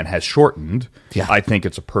span has shortened, I think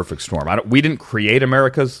it's a perfect storm. We didn't create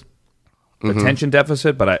America's attention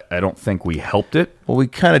deficit, but I don't think we helped it. Well, we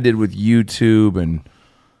kind of did with YouTube and.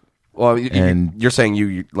 Well, you're saying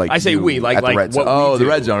you like. I say we like at the Red Zone. what we the do.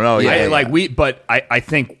 Red Zone. Oh, yeah. But I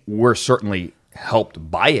think we're certainly helped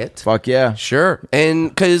by it. Fuck yeah. Sure, and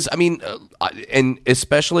because and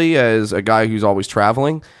especially as a guy who's always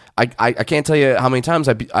traveling, I can't tell you how many times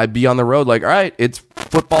I'd be on the road. Like, all right, it's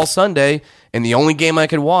football Sunday, and the only game I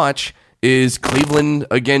could watch is Cleveland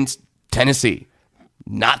against Tennessee.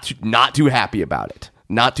 Not too happy about it.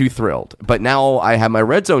 Not too thrilled. But now I have my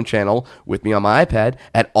Red Zone channel with me on my iPad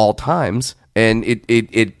at all times, and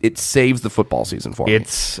it saves the football season for me.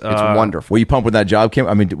 It's wonderful. Were you pumped when that job came?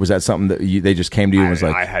 I mean, was that something that they just came to you and was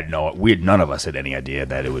like, I had none of us had any idea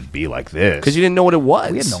that it would be like this. Because you didn't know what it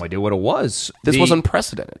was. We had no idea what it was. This was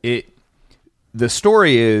unprecedented. The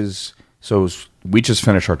story is, we just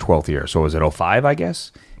finished our 12th year. So it was at 05, I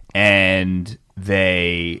guess. And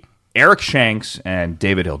Eric Shanks and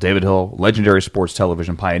David Hill, legendary sports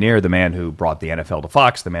television pioneer, the man who brought the NFL to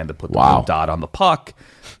Fox, the man that put the blue dot on the puck.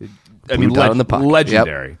 I mean, dot on the puck.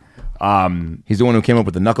 legendary. he's the one who came up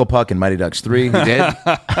with the knuckle puck in Mighty Ducks 3. He did.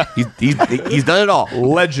 He's done it all.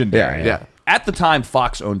 Legendary. Yeah. At the time,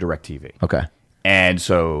 Fox owned DirecTV. Okay. And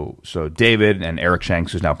so David and Eric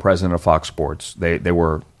Shanks, who's now president of Fox Sports, they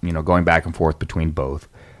were going back and forth between both.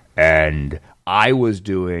 And I was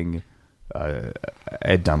doing, I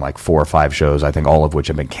had done like 4 or 5 shows, I think all of which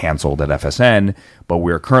have been canceled at FSN. But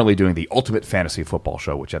we're currently doing the Ultimate Fantasy Football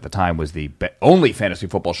Show, which at the time was the only fantasy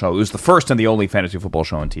football show. It was the first and the only fantasy football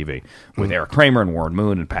show on TV with Eric Kramer and Warren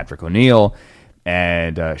Moon and Patrick O'Neill.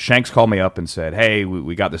 And Shanks called me up and said, hey,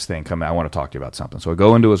 we got this thing coming. I want to talk to you about something. So I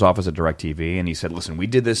go into his office at DirecTV, and he said, listen, we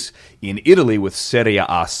did this in Italy with Serie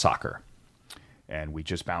A soccer. And we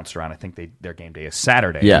just bounced around. I think their game day is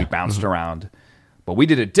Saturday. Yeah. We bounced around. But we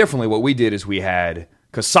did it differently. What we did is we had,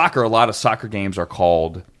 because a lot of soccer games are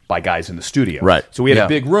called by guys in the studio. Right. So we had a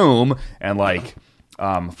big room, and like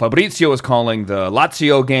Fabrizio was calling the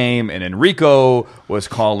Lazio game, and Enrico was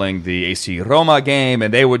calling the AC Roma game,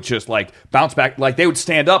 and they would just like bounce back, like they would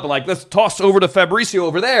stand up and like, let's toss over to Fabrizio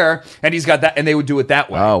over there, and he's got that, and they would do it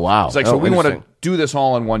that way. Oh, wow. It's like, so Oh, we want to interesting. do this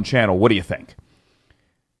all on one channel. What do you think?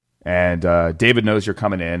 And David knows you're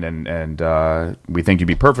coming in, and we think you'd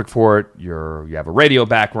be perfect for it. You have a radio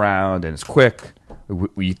background, and it's quick.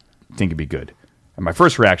 We think it'd be good. And my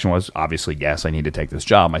first reaction was, obviously, yes, I need to take this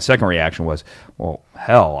job. My second reaction was, well,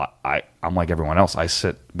 hell, I'm like everyone else. I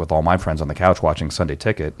sit with all my friends on the couch watching Sunday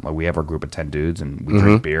Ticket. Like, we have our group of 10 dudes, and we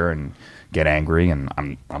drink beer and get angry, and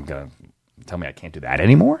I'm going to tell me I can't do that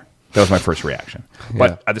anymore? That was my first reaction.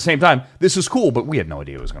 But at the same time, this is cool, but we had no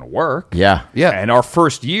idea it was going to work. Yeah. Yeah. And our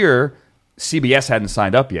first year, CBS hadn't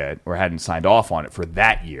signed up yet, or hadn't signed off on it for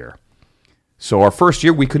that year. So our first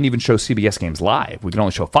year, we couldn't even show CBS games live. We could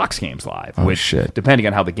only show Fox games live. Oh, which, shit. depending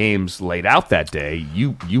on how the games laid out that day,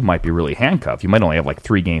 you might be really handcuffed. You might only have like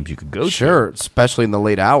 3 games you could go to. Sure, especially in the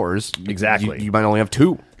late hours. Exactly. You might only have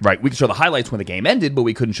 2. Right. We could show the highlights when the game ended, but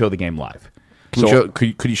we couldn't show the game live. Could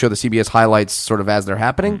you show the CBS highlights sort of as they're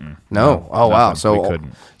happening? No. Oh, wow. nothing. So We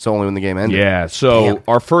couldn't. So only when the game ended. Yeah. So Damn.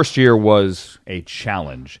 our first year was a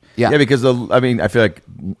challenge. Yeah. because I feel like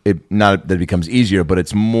it not that it becomes easier, but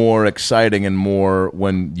it's more exciting and more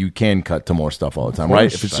when you can cut to more stuff all the time,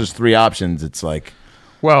 right? If it's just 3 options, it's like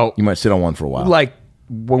Well, you might sit on one for a while. like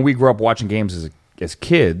when we grew up watching games as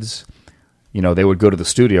kids, you know, they would go to the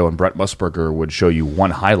studio and Brett Musburger would show you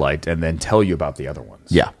one highlight and then tell you about the other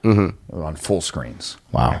ones. Yeah. On full screens.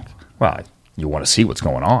 Wow. Like, well, you want to see what's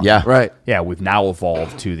going on. Yeah. Right. Yeah, we've now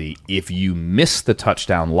evolved to the if you miss the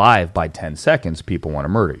touchdown live by 10 seconds, people want to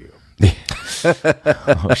murder you.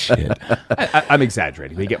 Oh shit. I'm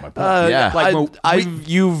exaggerating. You get my point. Yeah. Like,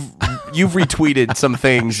 You've retweeted some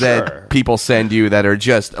things Sure. that people send you that are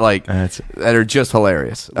just like that are just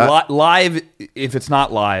hilarious. Live, if it's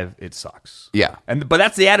not live, it sucks. Yeah. But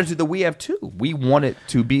that's the attitude that we have too. We want it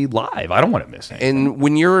to be live. I don't want to miss anything. And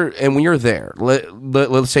when you're there,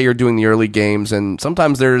 let's say you're doing the early games, and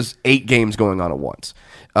sometimes there's 8 games going on at once.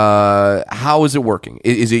 How is it working?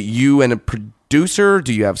 Is it you and a producer?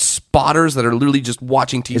 Do you have spotters that are literally just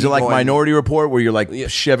watching TV? Is it like going, Minority Report where you're like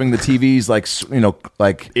shoving the TVs,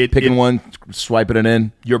 like picking one, swiping it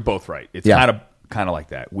in? You're both right. It's Yeah. kind of like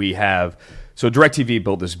that. We have DirecTV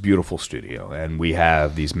built this beautiful studio, and we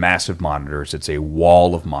have these massive monitors. It's a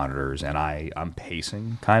wall of monitors, and I'm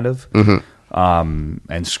pacing kind of.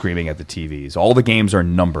 And screaming at the TVs. All the games are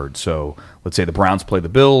numbered. So let's say the Browns play the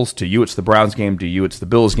Bills. To you, it's the Browns game. To you, it's the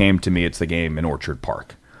Bills game. To me, it's the game in Orchard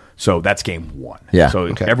Park. So that's game 1. Yeah. So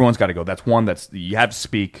everyone's got to go. That's 1. You have to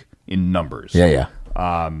speak in numbers. Yeah.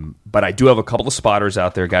 But I do have a couple of spotters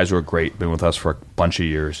out there, guys who are great, been with us for a bunch of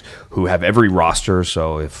years, who have every roster.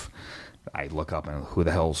 So if I look up and who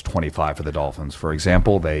the hell's 25 for the Dolphins, for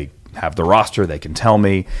example, they have the roster. They can tell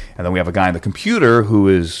me. And then we have a guy on the computer who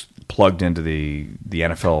is plugged into the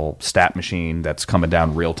NFL stat machine that's coming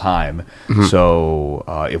down real time. So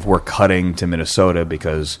if we're cutting to Minnesota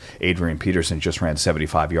because Adrian Peterson just ran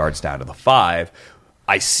 75 yards down to the 5,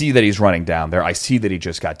 I see that he's running down there. I see that he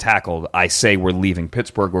just got tackled. I say we're leaving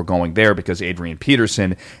Pittsburgh. We're going there because Adrian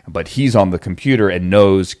Peterson, but he's on the computer and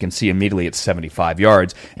can see immediately it's 75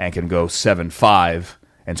 yards and can go 7.5.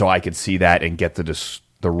 And so I could see that and get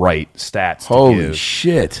the right stats to Holy give.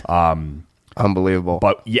 shit. unbelievable.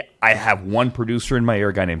 But yeah, I have one producer in my ear,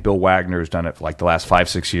 a guy named Bill Wagner, who's done it for like the last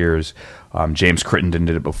 5-6 years. James Crittenden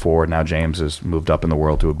did it before. Now James has moved up in the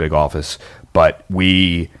world to a big office. But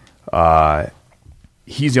he's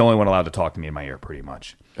the only one allowed to talk to me in my ear, pretty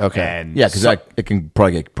much. Okay. And Yeah, because it can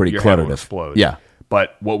probably get pretty your head will cluttered. explode. Yeah.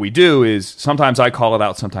 But what we do is sometimes I call it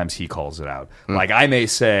out, sometimes he calls it out. Like I may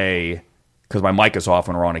say, because my mic is off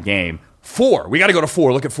when we're on a game, 4. We got to go to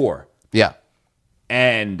 4. Look at 4. Yeah.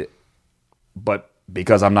 But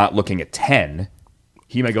because I'm not looking at 10,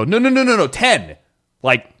 he may go, no, 10.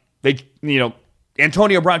 Like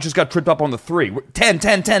Antonio Brown just got tripped up on the 3.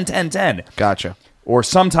 10. Gotcha. Or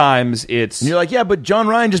sometimes it's And you're like, yeah, but John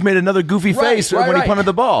Ryan just made another goofy face when he punted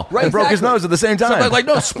the ball. Right, and broke his exactly. nose at the same time. Sometimes like,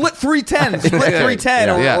 no, split 3-10. Split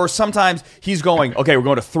 3-10. Yeah. Or sometimes he's going, okay, we're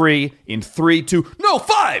going to 3 in 3, 2, no,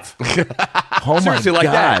 5. Oh my Seriously, like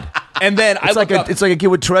God. that. And then It's like it's like a kid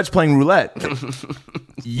with Tourette's playing roulette.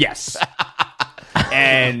 yes.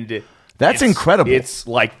 And That's it's incredible. It's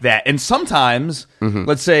like that. And sometimes,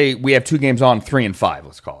 let's say we have 2 games on, 3 and 5,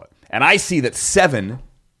 let's call it. And I see that 7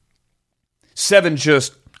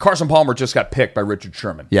 Carson Palmer just got picked by Richard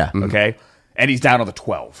Sherman. Yeah. Okay? And he's down on the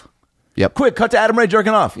 12. Yep. Quick, cut to Adam Ray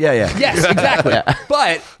jerking off. Yeah. Yes, exactly.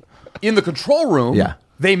 But in the control room, Yeah.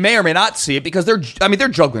 they may or may not see it because they're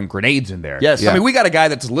juggling grenades in there. Yes. I mean, we got a guy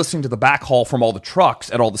that's listening to the back hall from all the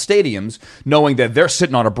trucks at all the stadiums, knowing that they're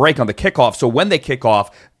sitting on a break on the kickoff. So when they kick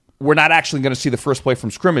off, we're not actually going to see the first play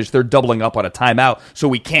from scrimmage. They're doubling up on a timeout. So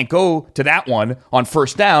we can't go to that one on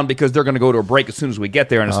first down because they're going to go to a break as soon as we get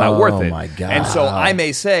there, and it's not worth it. my God. And so I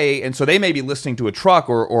may say, and so they may be listening to a truck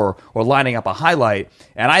or lining up a highlight,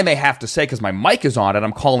 and I may have to say, because my mic is on and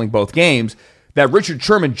I'm calling both games, that Richard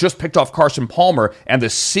Sherman just picked off Carson Palmer, and the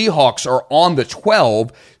Seahawks are on the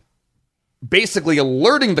 12, basically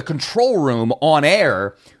alerting the control room on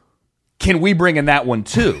air. Can we bring in that one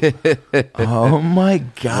too? Oh my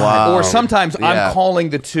God. Wow. Or sometimes Yeah. I'm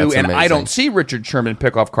calling the 2 That's and I amazing. don't see Richard Sherman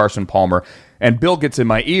pick off Carson Palmer, and Bill gets in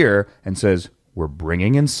my ear and says, we're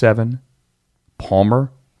bringing in 7.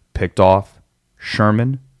 Palmer picked off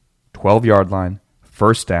Sherman, 12-yard line,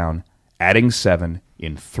 first down, adding 7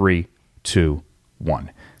 in 3, 2-1.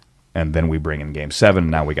 And then we bring in Game 7.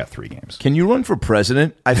 Now we got 3 games. Can you run for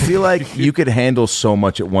president? I feel like you could handle so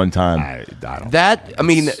much at one time. I don't. That I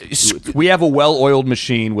mean, We have a well-oiled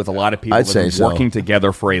machine with a lot of people I'd that say have been so. working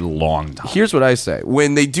together for a long time. here's what I say: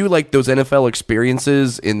 when they do like those NFL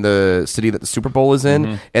experiences in the city that the Super Bowl is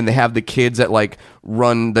in, and they have the kids that like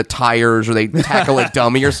run the tires or they tackle a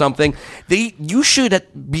dummy or something, you should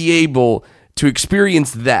be able to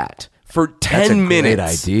experience that for 10 That's a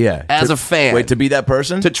minutes. great idea. As a fan. Wait, to be that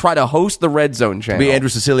person? to try to host the Red Zone channel. be Andrew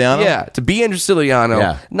Siciliano? Yeah, to be Andrew Siciliano,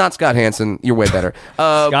 Yeah. not Scott Hansen. You're way better.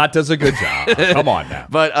 Scott does a good job. Come on now.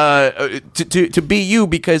 But to be you,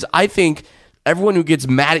 because I think everyone who gets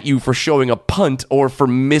mad at you for showing a punt or for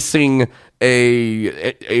missing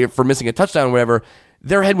a touchdown or whatever,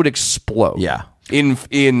 their head would explode. Yeah.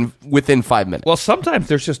 In within 5 minutes. Well, sometimes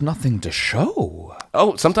there's just nothing to show.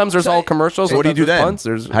 Oh, sometimes there's all commercials. So what do you do sometimes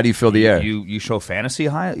then? there's punts, How do you fill the air? You show fantasy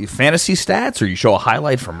stats, or you show a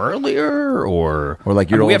highlight from earlier, or like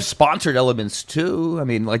your we old- have sponsored elements too. I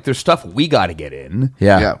mean, like there's stuff we got to get in.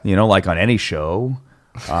 Yeah. You know, like on any show.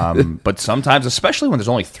 But sometimes, especially when there's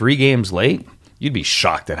only 3 games late, you'd be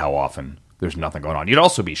shocked at how often there's nothing going on. You'd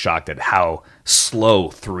also be shocked at how slow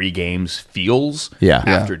 3 games feels Yeah.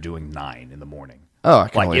 after doing 9 in the morning. Oh, I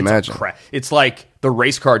can like only it's imagine. It's like the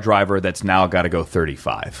race car driver that's now got to go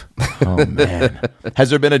 35. Oh, man.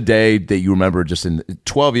 Has there been a day that you remember just in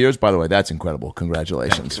 12 years? By the way, that's incredible.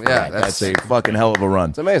 Congratulations. Yeah, that's a fucking hell of a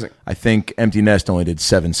run. It's amazing. I think Empty Nest only did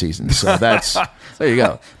 7 seasons. So that's. There you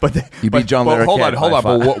go. You beat John But hold Larroquette on.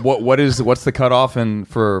 by But 5. what's the cutoff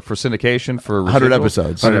for syndication for 100 residuals?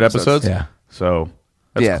 episodes. 100 100 episodes. Yeah. So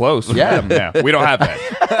that's Yeah. close. Yeah. We don't have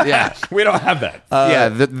that. Yeah. We don't have that. Yeah,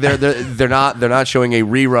 they're not showing a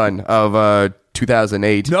rerun of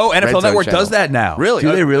 2008. No, Red NFL Zone Network channel. does that now. Really?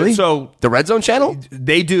 Do they really? So The Red Zone channel?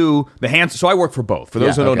 they do the hands. So I work for both. For those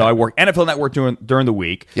Yeah, who don't okay. know, I work NFL Network during the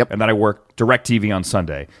week. Yep. And then I work DirecTV on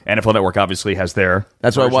Sunday. NFL Network obviously has their.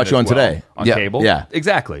 That's what I version watch you as on well today. on Yeah. cable. Yeah.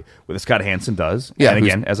 Exactly. What Scott Hansen does. Yeah, And who's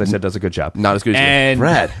again, as I said, does a good job. not as good as you. and,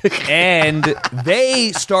 Brad. And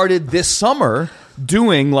they started this summer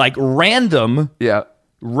doing like random Yeah.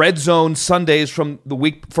 Red Zone Sundays from the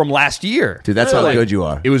week from last year. Dude, that's how good you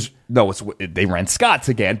are. It was they ran Scott's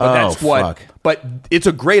again, but Oh, that's what. fuck. But it's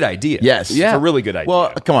a great idea. Yes. It's a really good idea.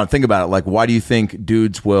 Well, come on, think about it. Like, why do you think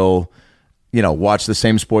dudes will, watch the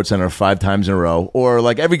same Sports Center 5 times in a row? Or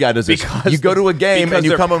like every guy does this. You go to a game and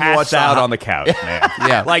you they're come and watch passed out on the couch, man.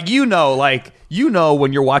 Yeah. like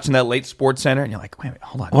when you're watching that late Sports Center and you're like, wait a minute,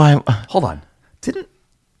 hold on, Why- hold on, didn't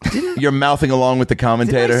You're mouthing along with the did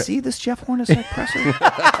commentator. I see this Jeff Hornacek presser?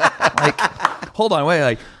 like, hold on,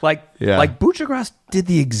 wait, Yeah. like Buchagras did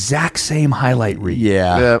the exact same highlight read.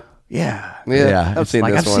 Yeah. Yeah. Yeah. I've seen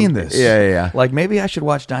Like this I've one. seen this. Yeah. Like maybe I should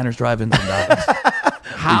watch Diners, Drive-Ins, and Dives.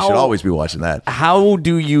 You should always be watching that. How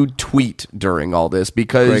do you tweet during all this?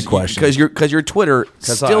 Because Great question. Because your Twitter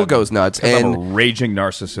still goes nuts, I'm a and raging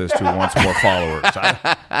narcissist who wants more followers.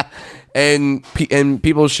 and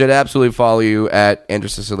people should absolutely follow you at Andrew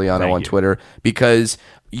Siciliano Thank on you. Twitter, because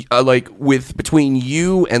like between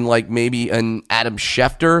you and like maybe an Adam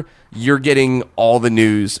Schefter, you're getting all the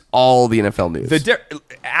news, all the NFL news.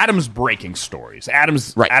 Adam's breaking stories.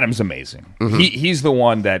 Adam's Right. Adam's amazing. He's the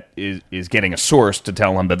one that is getting a source to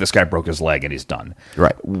tell him that this guy broke his leg and he's done.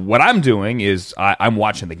 Right. What I'm doing is I'm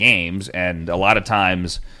watching the games, and a lot of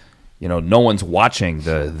times, no one's watching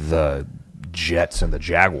the Jets and the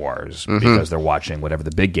Jaguars because they're watching whatever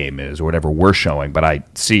the big game is or whatever we're showing. But I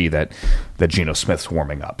see that Geno Smith's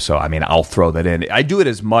warming up, so I mean I'll throw that in. I do it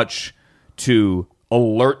as much to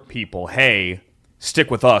alert people, hey, stick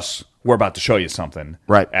with us. We're about to show you something.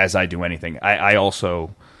 Right. As I do anything. I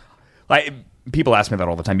also people ask me that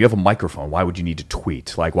all the time. You have a microphone. Why would you need to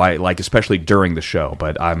tweet? Like why? Like especially during the show.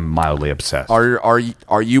 But I'm mildly obsessed. Are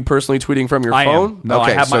you personally tweeting from your I phone? am. No,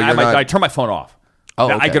 okay, I have so my. you're not- I turn my phone off. Oh,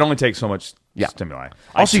 I okay. can only take so much stimuli.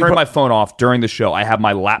 I Also, you turn put- my phone off during the show. I have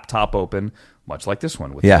my laptop open, much like this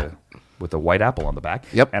one with the white apple on the back.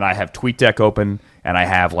 Yep. And I have TweetDeck open, and I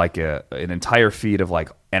have like an entire feed of like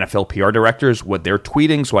NFL PR directors, what they're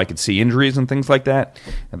tweeting, so I can see injuries and things like that.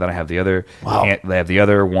 And then I have the other. They have the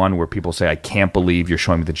other one where people say, "I can't believe you're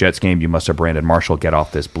showing me the Jets game. You must have Brandon Marshall. Get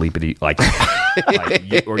off this bleepity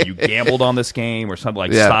or you gambled on this game or something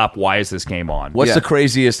like. Yeah. Stop. Why is this game on? What's Yeah. the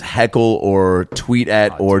craziest heckle or tweet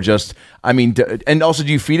at or just? I mean, and also,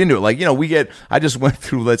 do you feed into it? Like, I just went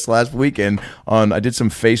through this last weekend I did some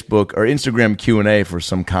Facebook or Instagram Q&A for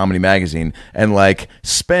some comedy magazine, and like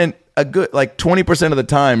spent a good like 20% of the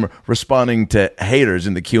time responding to haters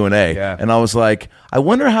in the Q&A. Yeah. And I was like, I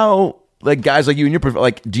wonder how like guys like you and your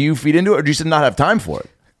like, do you feed into it or do you just not have time for it?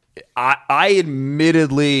 I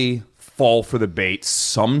admittedly fall for the bait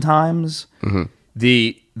sometimes. Mm-hmm.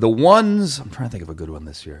 The ones I'm trying to think of a good one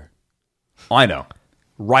this year. I know,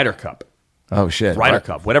 Ryder Cup. Oh shit! Ryder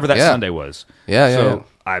Cup, whatever that Sunday was. Yeah. So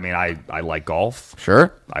I mean, I like golf.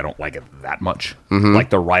 Sure. I don't like it that much. Like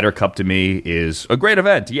the Ryder Cup to me is a great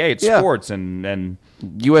event. Yay, it's sports and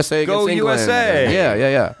USA go against England. USA.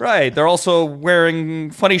 Yeah. Right. They're also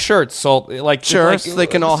wearing funny shirts. So like Sure, like, so they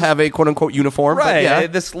can all have a quote-unquote uniform. right. But yeah.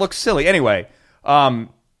 This looks silly. Anyway,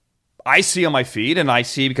 I see on my feed, and I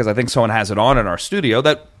see because I think someone has it on in our studio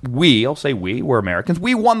that I'll say we're Americans,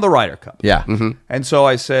 we won the Ryder Cup. Yeah. And so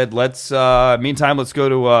I said, let's go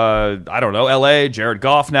to, I don't know, L.A., Jared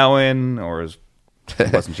Goff now in, or it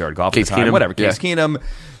wasn't Jared Goff at Case the time, Keenum. whatever, Case Keenum.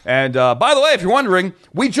 And by the way, if you're wondering,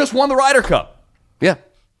 we just won the Ryder Cup. Yeah.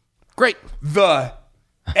 Great. The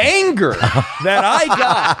anger that I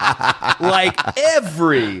got, like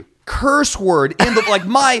every curse word in the, like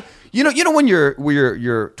my... You know when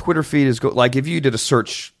your Twitter feed is like if you did a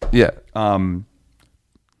search, Yeah.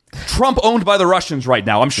 Trump owned by the Russians right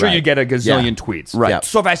now. I'm sure Right. you get a gazillion Yeah. tweets, Right. Yeah.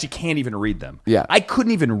 So fast you can't even read them. Yeah. I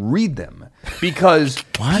couldn't even read them because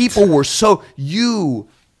people were so you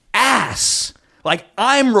ass. Like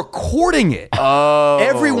I'm recording it. Oh,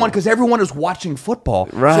 because everyone is watching football.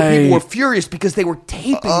 So Right. people were furious because they were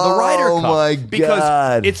taping the Ryder Cup. my Because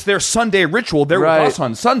God. it's their Sunday ritual. They're Right. with us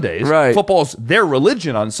on Sundays. Right. Football's their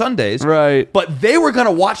religion on Sundays. Right. But they were going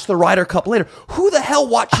to watch the Ryder Cup later. Who the hell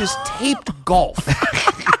watches taped golf?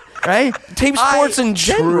 Right? Tape sports in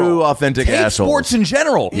general. True authentic Tape assholes. sports in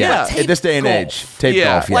general. Yeah. Taped At this day and golf. age, tape Yeah.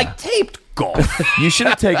 golf. Yeah. Like taped golf. You should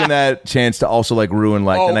have taken that chance to also like ruin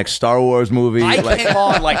like the Oh. next Star Wars movie. I Like, came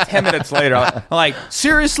on like 10 minutes later. I'm like,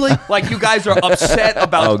 seriously? Like you guys are upset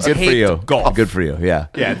about oh, good taped for you. golf. Good for you. Yeah.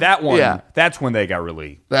 Yeah, that one. Yeah. That's when they got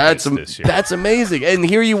really That's pissed this year. that's amazing. And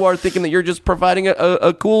here you are thinking that you're just providing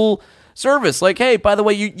a cool service. Like, hey, by the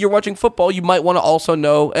way, you're watching football. You might want to also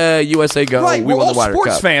know USA Go. Right, We we're won all the Ryder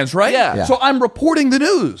sports Cup. fans, right? Yeah. So I'm reporting the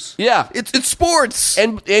news. Yeah. It's sports.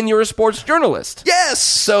 And you're a sports journalist. yes.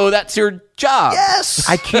 So that's your job. Yes.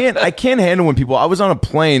 I can't handle when people. I was on a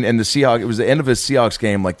plane and the Seahawks. It was the end of a Seahawks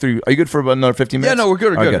game. Like 3. Are you good for about another 15 Yeah, minutes? no, we're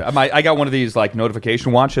good. We're Okay. good. I got one of these like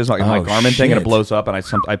notification watches, like my Oh, Garmin thing, and it shit. blows up, and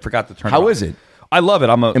I forgot to turn. How it on. is it? I love it.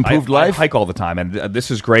 Improved I life? hike all the time, and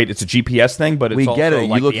this is great. It's a GPS thing, but it's We also get it. You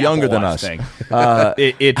like look the younger Apple than Watch us. thing.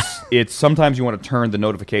 It's sometimes you want to turn the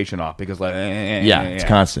notification off because like Yeah, it's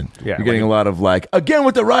constant. Yeah, You're getting like- a lot of like again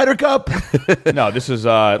with the Ryder Cup. No, this is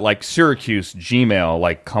like Syracuse Gmail,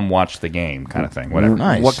 like come watch the game kind of thing. Whatever.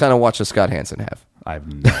 Nice. What kind of watch does Scott Hansen have? I have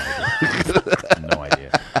no idea. No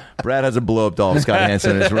idea. Brad has a blow up doll of Scott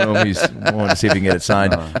Hansen in his room. He's wanting to see if he can get it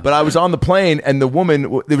signed. But I was on the plane, and the woman,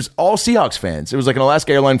 it was all Seahawks fans. It was like an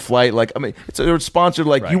Alaska airline flight. Like, I mean, they're sponsored.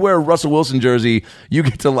 Like, Right. you wear a Russell Wilson jersey, you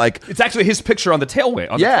get to like. It's actually his picture on the tailway.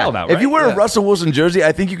 On the Yeah, tail now, right? if you wear Yeah. a Russell Wilson jersey,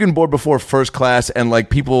 I think you can board before first class and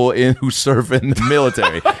like people who serve in the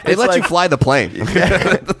military. They let you fly the plane.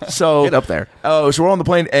 So Get up there. Oh, so we're on the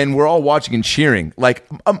plane and we're all watching and cheering. Like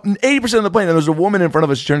 80% of the plane, and there's a woman in front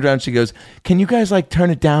of us. She turns around and she goes, "Can you guys like turn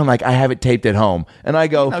it down? Like I have it taped at home." And I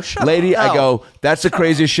go, shut "Lady," up. I go, "That's the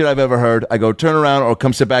craziest shit I've ever heard." I go, "Turn around or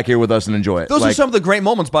come sit back here with us and enjoy it." Those are Like, some of the great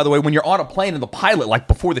moments, by the way, when you're on a plane and the pilot, like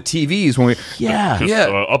before the TVs, when we yeah,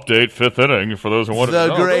 Update fifth inning for those who want to the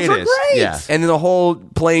know. greatest. great. Yeah. And then the whole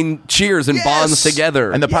plane cheers and Yes. bonds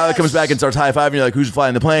together. And the pilot comes back and starts high fiving. You're like, "Who's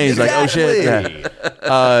flying the plane?" He's like, "Oh shit."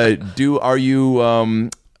 Yeah. Are you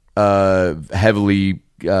heavily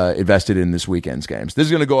invested in this weekend's games? This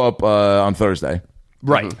is going to go up on Thursday,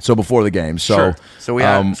 right. so before the game. So, Sure. So we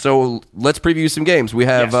have. So let's preview some games. We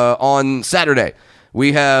have Yes. on Saturday.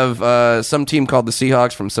 We have some team called the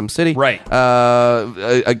Seahawks from some city, Right.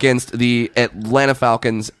 Against the Atlanta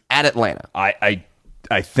Falcons at Atlanta. I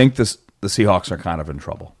think the Seahawks are kind of in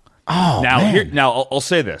trouble. Oh, now, man. I'll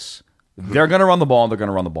say this: they're going to run the ball, and they're going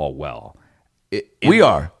to run the ball well. We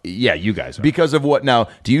are. Yeah, you guys are. Because of what now?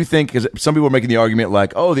 Do you think? Because some people are making the argument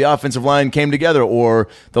like, "Oh, the offensive line came together," or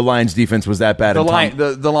the Lions' defense was that bad. The, and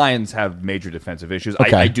Tom- the Lions have major defensive issues.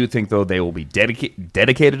 Okay. I do think, though, they will be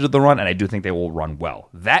dedicated to the run, and I do think they will run well.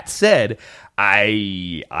 That said,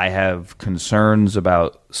 I have concerns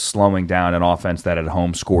about slowing down an offense that at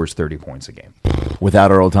home scores 30 points a game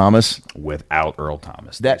without Earl Thomas. without Earl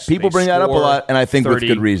Thomas. That people bring that up a score lot, and I think with 30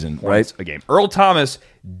 good reason, points right? A game. Earl Thomas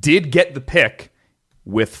did get the pick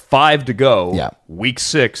with 5 to go, Yeah. week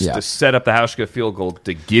 6, Yeah. to set up the Hauschka field goal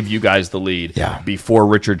to give you guys the lead before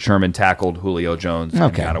Richard Sherman tackled Julio Jones and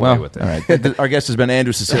Okay, got well, away with it. all right. Our guest has been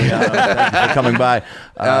Andrew Siciliano. Thank you for coming by.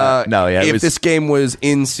 It If was- this game was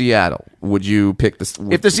in Seattle, would you pick this?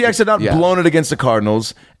 if the Seahawks had not blown it against the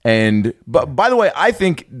Cardinals, but by the way, I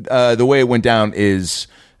think the way it went down is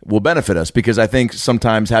will benefit us because I think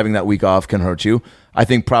sometimes having that week off can hurt you. I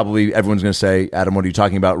think probably everyone's going to say, Adam, what are you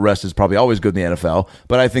talking about? Rest is probably always good in the NFL.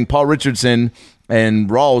 But I think Paul Richardson and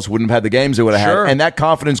Rawls wouldn't have had the games they would have had. And that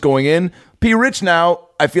confidence going in, P. Rich now,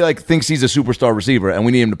 I feel like thinks he's a superstar receiver, and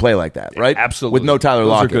we need him to play like that, right? Absolutely. With no Tyler Those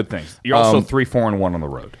Lockett. Those are good things. You're also 3-4-1 on the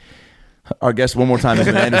road. Our guest one more time is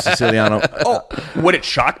Andy Siciliano. Would it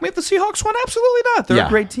shock me if the Seahawks won? Absolutely not. They're a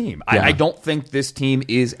great team. I don't think this team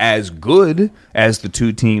is as good as the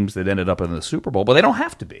two teams that ended up in the Super Bowl, but they don't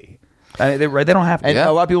have to be. They don't have to. And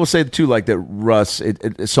a lot of people say, too, like that Russ,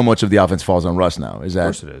 so much of the offense falls on Russ now. Is that? Of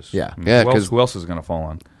course it is. Yeah. Who else is going to fall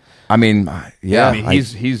on? I mean,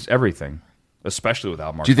 he's everything, especially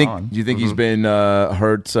without Mark. Do you think he's been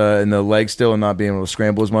hurt in the leg still and not being able to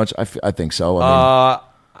scramble as much? I think so.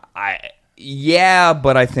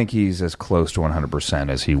 But I think he's as close to 100%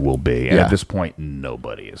 as he will be. And at this point,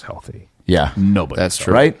 nobody is healthy. Yeah. Nobody. That's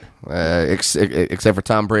true. Right? Except for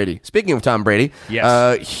Tom Brady. Speaking of Tom Brady.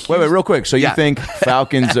 Yes. Wait, real quick. So you think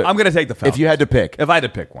Falcons... I'm going to take the Falcons. If you had to pick. If I had to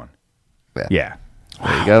pick one. Yeah.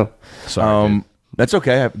 There you go. Sorry. That's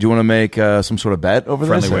okay. Do you want to make some sort of bet over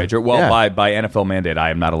Friendly this? wager. Well, by NFL mandate, I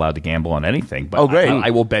am not allowed to gamble on anything. But great. I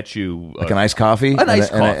will bet you like a nice coffee,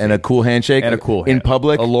 and a cool handshake, in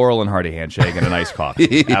public, a Laurel and Hardy handshake, and a nice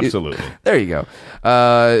coffee. Absolutely. There you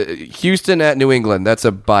go. Houston at New England. That's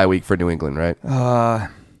a bye week for New England, right?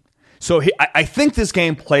 So I think this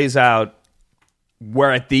game plays out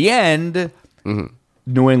where at the end,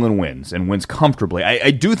 New England wins and wins comfortably.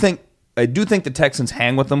 I do think the Texans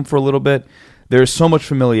hang with them for a little bit. There's so much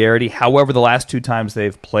familiarity. However, the last two times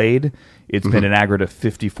they've played, it's been an aggregate of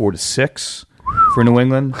 54-6 for New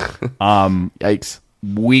England. Yikes.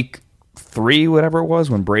 Week 3, whatever it was,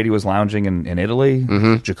 when Brady was lounging in Italy,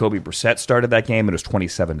 Jacoby Brissett started that game. It was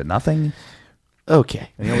 27-0. Okay.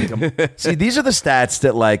 See, these are the stats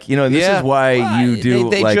that, like, this is why you do.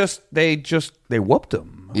 They whooped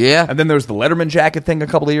them. Yeah. And then there's the Letterman jacket thing a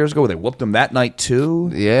couple of years ago where they whooped them that night too.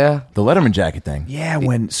 Yeah. The Letterman jacket thing. Yeah,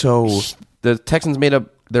 the Texans made up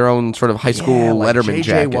their own sort of high school Letterman J.J.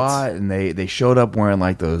 jackets. Watt, and they showed up wearing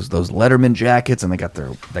like those Letterman jackets, and they got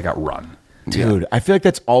run. Dude, I feel like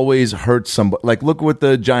that's always hurt somebody. Like, look what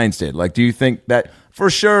the Giants did. Like, do you think that for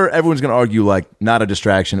sure everyone's going to argue like not a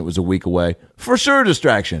distraction? It was a week away. For sure, a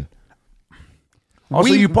distraction.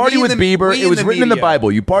 Also, you party with Bieber. It was written in the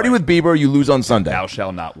Bible. You party with Bieber, you lose on Sunday. Thou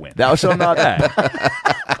shalt not win. Thou shalt not.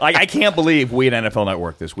 Like, I can't believe we at NFL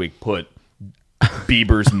Network this week put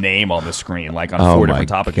Bieber's name on the screen, like on 4 different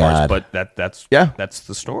topic cards. But that's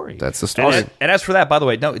the story. That's the story. And as for that, by the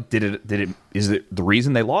way, no, is it the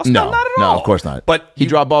reason they lost? No, not at all. No, of course not. But he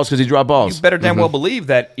dropped balls because he dropped balls. You better damn well believe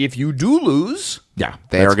that if you do lose,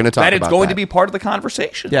 they are going to talk that about it's going that. to be part of the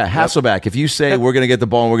conversation. Yeah, Hasselbeck. If you say we're going to get the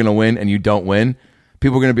ball and we're going to win, and you don't win,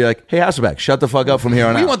 people are going to be like, "Hey, Hasselbeck, shut the fuck up from here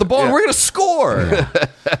on out." We want the ball and we're going to score.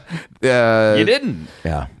 You didn't.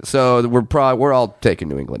 Yeah. So we're all taking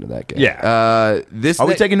New England in that game. Yeah. Are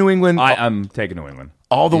we taking New England? I'm taking New England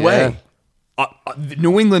all the way.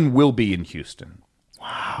 New England will be in Houston.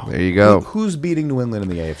 Wow. There you go. Who's beating New England in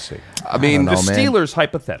the AFC? I mean, the Steelers,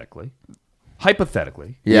 hypothetically.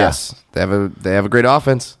 Yes. They have a great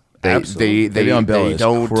offense. Absolutely. They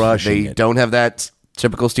don't have that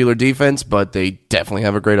typical Steeler defense, but they definitely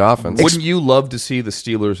have a great offense. Wouldn't you love to see the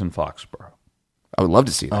Steelers in Foxborough? I would love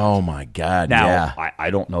to see that. Oh my God! Now, I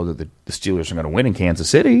don't know that the Steelers are going to win in Kansas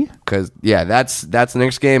City because that's the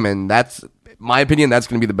next game, and that's my opinion. That's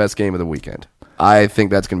going to be the best game of the weekend. I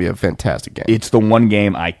think that's going to be a fantastic game. It's the one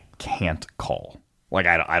game I can't call. Like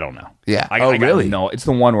I don't know. Yeah. Really? No, it's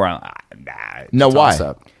the one where No,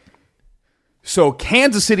 why? So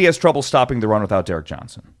Kansas City has trouble stopping the run without Derek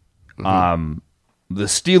Johnson. The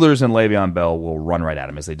Steelers and Le'Veon Bell will run right at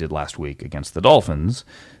him as they did last week against the Dolphins.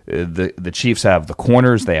 The Chiefs have the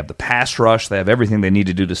corners, they have the pass rush, they have everything they need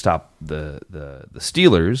to do to stop the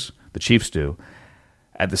Steelers. The Chiefs do.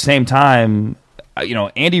 At the same time,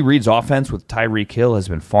 Andy Reid's offense with Tyreek Hill has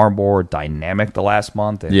been far more dynamic the last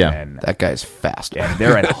month. And that guy's fast. And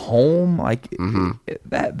they're at home. Like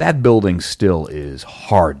that building still is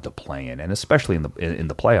hard to play in, and especially in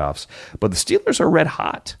the playoffs. But the Steelers are red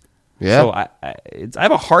hot. Yeah. So I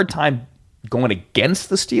have a hard time going against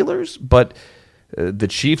the Steelers, but the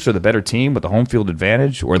Chiefs are the better team with the home field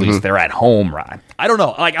advantage, or at least they're at home. Right? I don't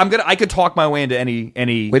know. Like I could talk my way into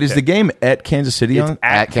any. Wait, is the game at Kansas City? It's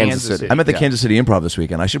at Kansas City. I'm at the Kansas City Improv this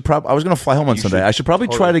weekend. I was going to fly home on Sunday. I should probably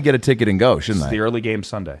try to get a ticket and go, shouldn't I? It's the early game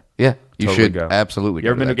Sunday. Yeah, you totally should go. absolutely. You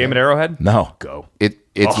ever been to a game at Arrowhead? No. Go. It's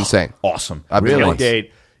insane. Awesome. I've been once.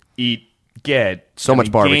 Get so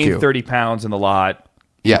much barbecue. Gain 30 pounds in the lot.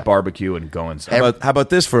 Yeah. Barbecue and go inside. How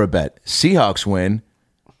about this for a bet? Seahawks win.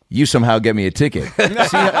 you somehow get me a ticket.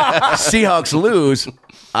 Seahawks lose,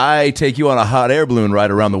 I take you on a hot air balloon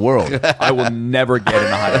ride around the world. I will never get in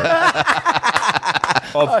the hot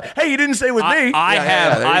air. Hey, you didn't say with me.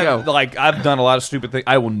 I've done a lot of stupid things.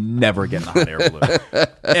 I will never get in the hot air balloon.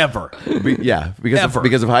 Ever.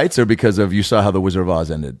 Because of heights or because of you saw how the Wizard of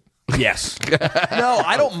Oz ended? Yes. No,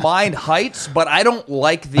 I don't mind heights, but I don't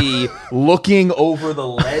like the looking over the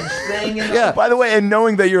ledge thing. Yeah. By the way, and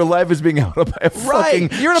knowing that your life is being held up by a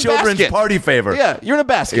fucking You're in a children's basket. party favor. Yeah, you're in a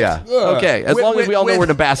basket. Yeah. Okay, as long as we all know we're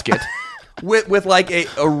in a basket. with like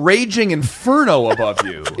a raging inferno above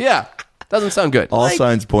you. Yeah, doesn't sound good. All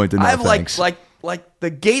signs point to no I have thanks. like the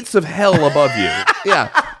gates of hell above you. Yeah,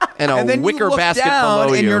 and And then wicker you look basket down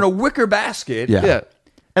below and you. you're in a wicker basket. Yeah. Yeah.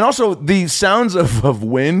 And also, the sounds of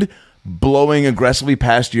wind blowing aggressively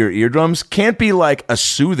past your eardrums can't be like a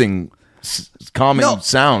soothing, calming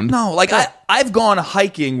sound. No, like I've gone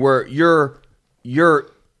hiking where you're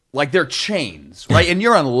like they're chains, right? And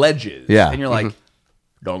you're on ledges. Yeah. And you're like,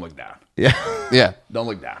 don't look down. Yeah. Yeah. Don't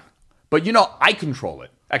look down. But I control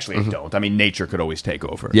it. Actually, I don't. I mean, nature could always take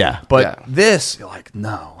over. Yeah. But Yeah. this, you're like,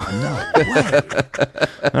 no way.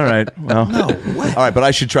 All right. Well, no way. All right, but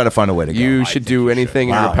I should try to find a way to go. You should do anything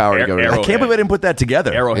in your power to go to Arrow- I can't believe I didn't put that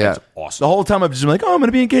together. Arrowhead's Yeah. awesome. The whole time I've just been like, oh, I'm going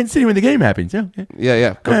to be in Kansas City when the game happens. Yeah. Okay.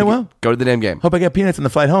 Yeah. Go, All right, to, well. go to the damn game. Hope I get peanuts on the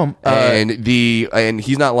flight home. And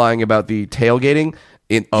he's not lying about the tailgating.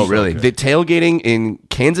 Really? The tailgating in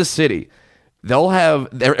Kansas City, they'll have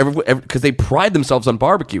because they pride themselves on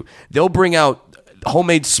barbecue. They'll bring out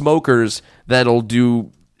homemade smokers that'll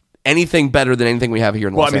do anything better than anything we have here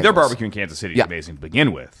in Well, Los I mean, their Angeles. barbecue in Kansas City is Yeah. amazing to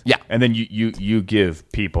begin with. Yeah. And then you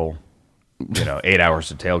give people, 8 hours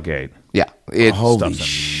to tailgate. Yeah, it's Holy stuff's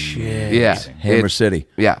shit. yeah, Hammer it- City.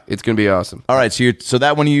 Yeah, it's gonna be awesome. All right, so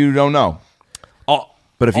that one you don't know.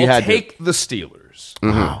 But if you I'll had to- take the Steelers,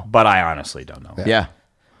 but I honestly don't know. Yeah.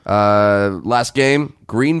 Last game,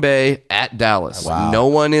 Green Bay at Dallas. Wow. No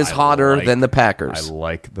one is hotter like- than the Packers. I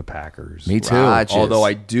like the Packers. Me too. Rodgers. Although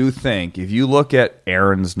I do think if you look at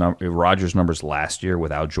Rodgers' numbers last year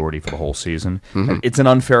without Jordy for the whole season, it's an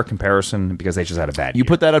unfair comparison because they just had a bad You year.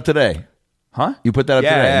 put that up today. Huh? You put that up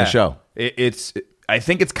today in the show. I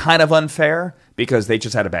think it's kind of unfair because they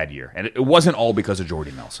just had a bad year, and it wasn't all because of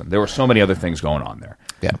Jordy Nelson. There were so many other things going on there.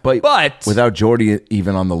 Yeah. but Without Jordy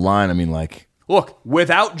even on the line, I mean, like, look,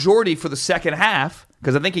 without Jordy for the second half,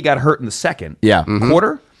 because I think he got hurt in the second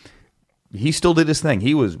quarter, he still did his thing.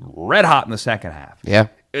 He was red hot in the second half. Yeah.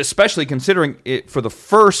 Especially considering it for the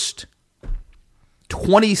first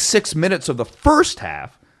 26 minutes of the first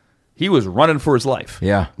half, he was running for his life.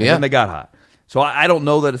 Yeah. And Yeah. then they got hot. So I don't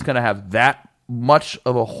know that it's going to have that much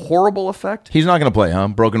of a horrible effect. he's not going to play, huh?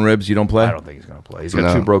 Broken ribs, you don't play? I don't think he's going to play. He's got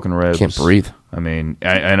No. 2 broken ribs. Can't breathe. I mean,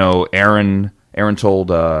 I know Aaron told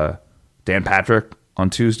Dan Patrick on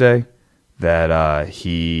Tuesday that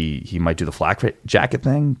he might do the flak jacket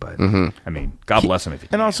thing, but I mean, God bless him if he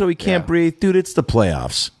can. And also, he can't breathe. Dude, it's the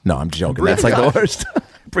playoffs. No, I'm joking. That's like the worst.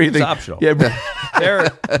 Breathing. It's optional. Yeah.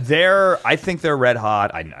 I think they're red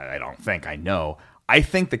hot. I don't think. I know. I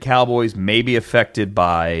think the Cowboys may be affected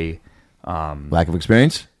by Lack of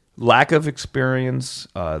experience? lack of experience,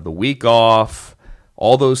 the week off,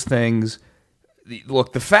 all those things.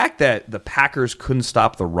 Look, the fact that the Packers couldn't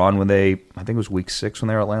stop the run when I think it was week 6 when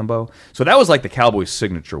they were at Lambeau. So that was like the Cowboys'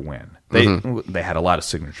 signature win. They had a lot of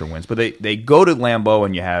signature wins, but they go to Lambeau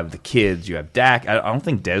and you have the kids, you have Dak. I don't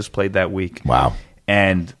think Dez played that week. Wow.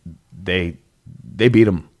 And they beat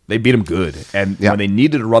him. They beat him good. And Yeah. when they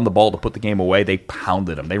needed to run the ball to put the game away, they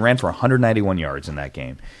pounded them. They ran for 191 yards in that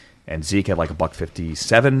game. And Zeke had like a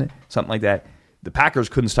 $157, something like that. The Packers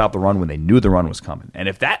couldn't stop the run when they knew the run was coming. And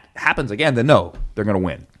if that happens again, then no, they're going to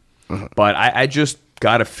win. But I just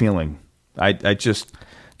got a feeling. I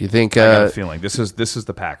You think? got a feeling. This is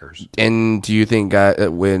the Packers. And do you think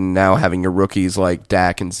when now having your rookies like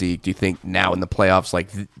Dak and Zeke, do you think now in the playoffs, like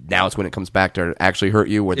now it's when it comes back to actually hurt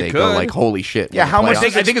you, where they go could. like, holy shit? Yeah, we're in how the much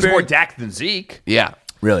playoffs? I think it's more experience- Dak than Zeke. Yeah.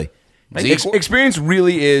 Really? Zeke- Experience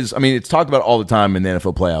really is, I mean, it's talked about all the time in the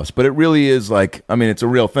NFL playoffs, but it really is like, I mean, it's a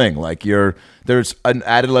real thing. Like, there's an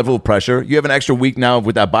added level of pressure. You have an extra week now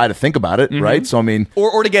with that bye to think about it, right? So, I mean,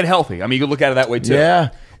 Or to get healthy. I mean, you could look at it that way, too. yeah.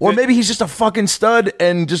 Or maybe he's just a fucking stud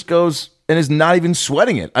and just goes and is not even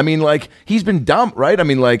sweating it. I mean, like, he's been dumped, right? I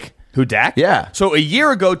mean, like, Who, Dak? Yeah. So a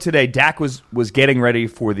year ago today, Dak was getting ready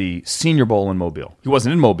for the Senior Bowl in Mobile. He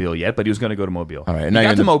wasn't in Mobile yet, but he was going to go to Mobile. All right, He now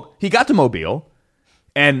got, you're he got to Mobile,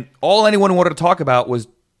 and all anyone wanted to talk about was,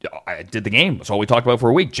 I did the game. That's all we talked about for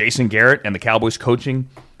a week. Jason Garrett and the Cowboys coaching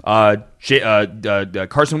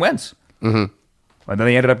Carson Wentz. Mm-hmm. And then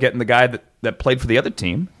they ended up getting the guy that played for the other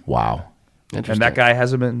team. wow. And that guy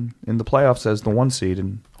hasn't been in the playoffs as the 1 seed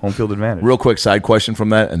in Home field advantage. Real quick side question from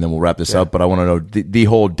that, and then we'll wrap this up. But I want to know the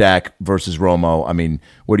whole Dak versus Romo. I mean,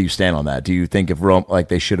 where do you stand on that? Do you think if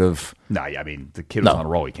they should have? No, I mean the kid was on a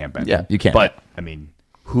roll. You can't bench. Yeah, you can't. But I mean,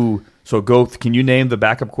 who? So go. Can you name the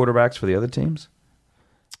backup quarterbacks for the other teams?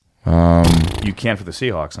 You can for the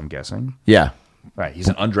Seahawks, I'm guessing. Yeah, Right. He's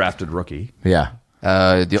an undrafted rookie. yeah,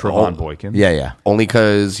 Trevon Boykin. yeah. Only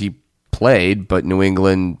because he played, but New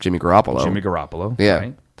England, Jimmy Garoppolo. Yeah.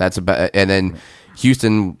 Right? That's and then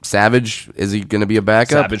Houston Savage, is he going to be a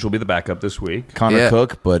backup? Savage will be the backup this week. Connor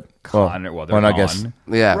Cook, but They're gone. I guess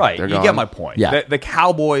Yeah, Right. they're You gone. get my point. Yeah. The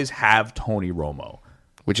Cowboys have Tony Romo.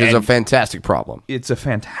 Which is a And- fantastic problem. It's a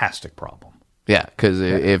fantastic problem. Yeah, because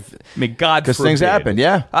if I mean, God forbid. because things happen.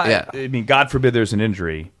 Yeah, Yeah. I mean, God forbid there's an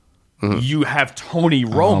injury. You have Tony oh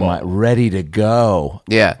Romo. my, ready to go.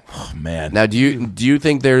 yeah. Oh, man, Now, do you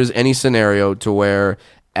think there's any scenario to where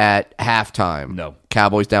at halftime, No.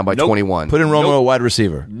 Cowboys down by Nope. 21? put in Romo Nope. a wide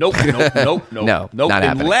receiver. Nope. No, not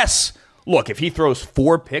happening. Unless, look, if he throws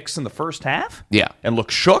 4 picks in the first half, Yeah. and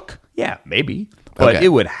looks shook, yeah, maybe. But Okay. it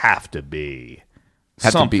would have to be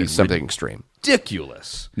something extreme.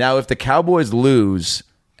 ridiculous. Now, if the Cowboys lose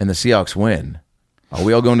and the Seahawks win, are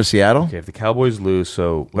we all going to Seattle? Okay, if the Cowboys lose,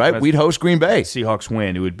 so Right, we'd host Green Bay. Seahawks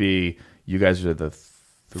win, it would be you guys are the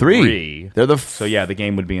Three. They're the so yeah, the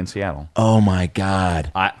game would be in Seattle. Oh my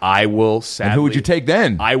God! I will sadly. And who would you take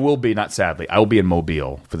then? I will be not sadly. I will be in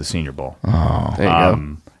Mobile for the Senior Bowl. Oh. There you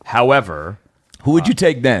go. However, Who would you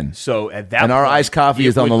take then? so at that And our point, iced coffee it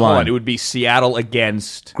is on would- the hold line. It would be Seattle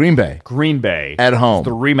against Green Bay. Green Bay At home. It's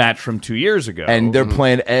the rematch from 2 years ago, And they're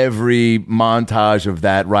playing every montage of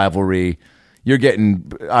that rivalry. You're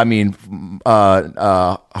getting, I mean,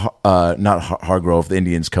 not Hargrove, the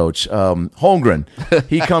Indians coach, Holmgren.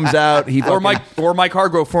 He comes out. He or fucking- Mike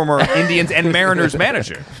Hargrove, former Indians and Mariners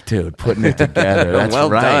manager. Dude, putting it together. That's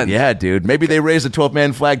Well right. done. Yeah, dude. Maybe they raise the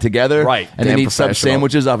 12-man flag together. Right. And Damn then eat sub professional.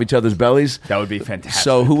 sandwiches off each other's bellies. That would be fantastic.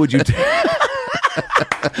 So who would you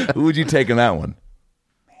who would you take in that one?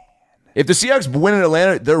 If the Seahawks win in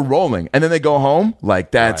Atlanta, they're rolling, and then they go home.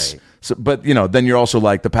 Like that's. Right. So, but you know, then you're also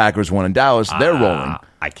like the Packers won in Dallas. They're rolling.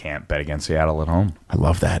 I can't bet against Seattle at home. I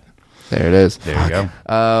love that. There it is. There you go.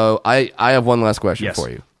 I have one last question Yes. for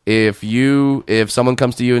you. If someone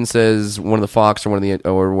comes to you and says, one of the Fox or one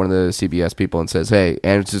of the CBS people, and says, "Hey,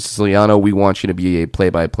 Andrew Siciliano, we want you to be a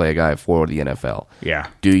play-by-play guy for the NFL." Yeah.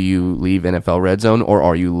 Do you leave NFL Red Zone, or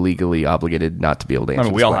are you legally obligated not to be able to answer I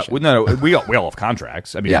mean, we this all question? have, we all have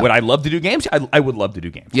contracts. I mean, Yeah. would I love to do games? I would love to do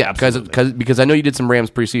games. Yeah, Absolutely. because I know you did some Rams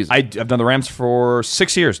preseason. I've done the Rams for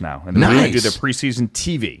 6 years now, and Nice. we do their preseason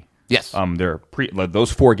TV. Yes. They're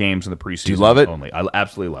those 4 games in the preseason. Do you love it? Only, I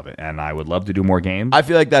absolutely love it, and I would love to do more games. I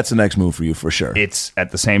feel like that's the next move for you for sure. It's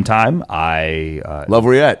at the same time, I Love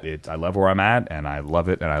where you're at. I love where I'm at, and I love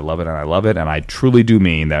it, and I love it, and I love it, and I truly do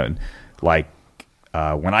mean that. Like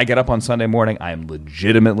when I get up on Sunday morning, I am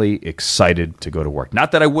legitimately excited to go to work.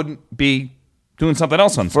 Not that I wouldn't be doing something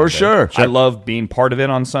else on Sunday. For sure. I love being part of it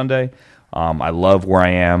on Sunday. I love where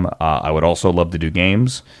I am. I would also love to do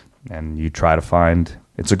games, and you try to find.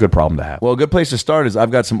 It's a good problem to have. Well, a good place to start is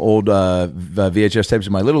I've got some old VHS tapes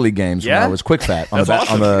of my Little League games when Yeah? I was quick fat on That's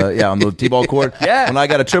awesome. on the t-ball court. Yeah. When I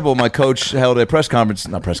got a triple, my coach held a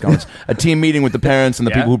a team meeting with the parents and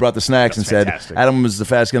the Yeah? people who brought the snacks That's and said, fantastic. Adam was the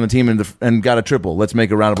fastest guy on the team and got a triple. Let's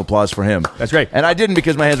make a round of applause for him. That's great. And I didn't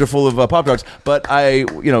because my hands were full of Pop-Tarts, but I,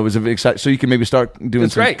 was excited. So you can maybe start doing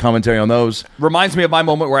That's some great. commentary on those. Reminds me of my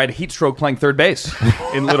moment where I had heat stroke playing third base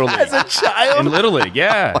in Little League. As a child? In Little League,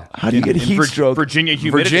 yeah. How do you get heat stroke? Virginia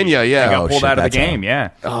humidity. Virginia, yeah. I got Oh, pulled shit, out of the that's how. game, yeah.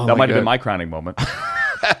 Oh, that my might have been God. my crowning moment.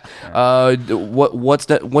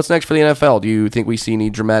 What's next for the NFL? Do you think we see any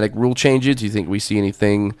dramatic rule changes? Do you think we see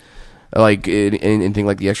anything like anything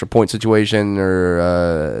like the extra point situation,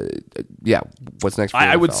 or what's next for the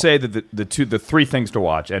I would NFL? say that the 3 things to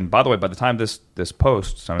watch, and by the way, by the time this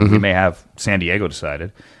posts, I mean, Mm-hmm. we may have San Diego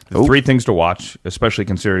decided. The Oh. 3 things to watch, especially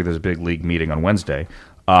considering there's a big league meeting on Wednesday.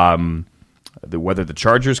 Whether the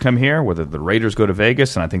Chargers come here, whether the Raiders go to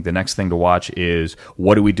Vegas, and I think the next thing to watch is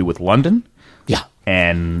what do we do with London? Yeah.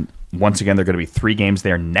 And once again, there are going to be 3 games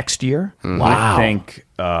there next year. Wow.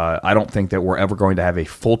 I don't think that we're ever going to have a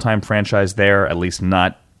full-time franchise there, at least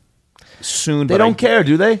not soon. They but don't care,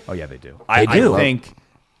 do they? Oh yeah, they do. They do? I think.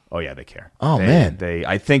 Oh yeah, they care. Oh, They- man.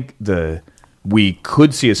 I think we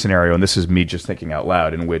could see a scenario, and this is me just thinking out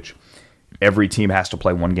loud, in which every team has to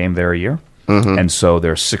play 1 game there a year, and so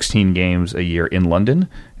there are 16 games a year in London,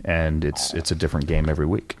 and it's a different game every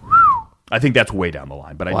week. I think that's way down the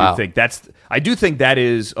line, but Wow. I do think that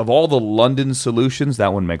is, of all the London solutions,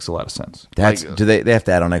 that one makes a lot of sense. They have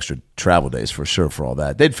to add on extra travel days for sure for all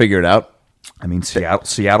that. They'd figure it out. I mean,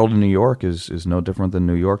 Seattle to New York is no different than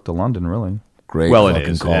New York to London, really. Great. Well, it fucking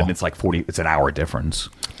is. call. And it's like 40. It's an hour difference.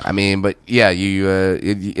 I mean, but yeah, you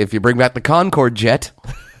if you bring back the Concorde jet.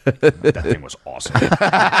 That thing was awesome.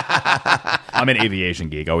 I'm an aviation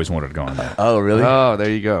geek. I always wanted to go on that. Oh, really? Oh, there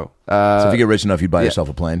you go. So if you get rich enough, you'd buy yourself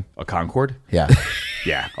a plane. A Concorde? Yeah.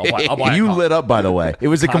 Yeah. I'll buy You a lit up, by the way. It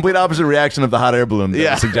was the complete opposite reaction of the hot air balloon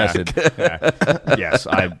that was suggested. Yes.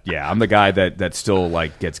 I'm the guy that still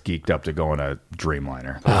like gets geeked up to go on a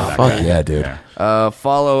Dreamliner. Oh, fuck yeah, dude. Yeah.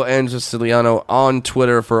 Follow Andrew Siciliano on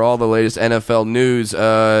Twitter for all the latest NFL news,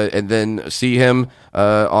 and then see him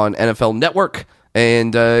on NFL Network.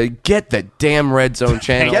 And get the damn Red Zone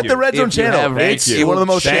channel. Get the Red Zone If you channel. have- It's it one of the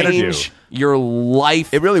will most change your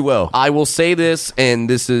life. It really will. I will say this, and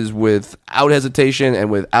this is without hesitation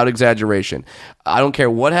and without exaggeration. I don't care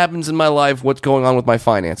what happens in my life, what's going on with my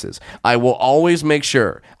finances. I will always make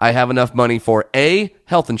sure I have enough money for A,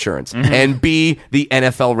 health insurance, and B, the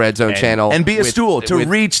NFL Red Zone channel. And be a stool to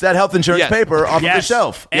reach that health insurance Yes. paper off of the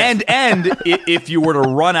shelf. And if you were to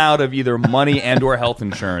run out of either money and or health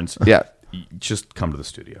insurance, Yeah. just come to the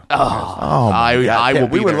studio. I will Yeah,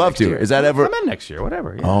 we be would there love next to. year. Is that ever? Come in next year,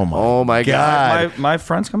 whatever. Yeah. Oh my God. My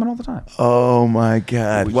friends come in all the time. Oh my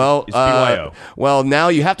God. Well, It's BYO. well, now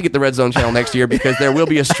you have to get the Red Zone channel next year because there will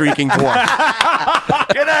be a streaking dwarf.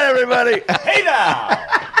 Good night, everybody. Hey now!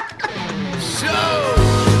 Show.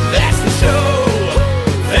 That's the show.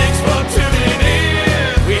 Thanks for tuning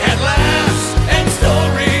in. We had laughs and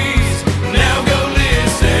stories. Now go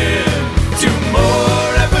listen to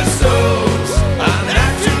more episodes on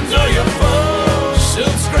iTunes or your phone.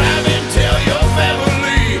 Subscribe and tell your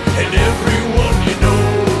family and everyone you know.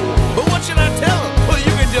 But what should I tell them? Well,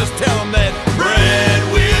 you can just tell them that Brad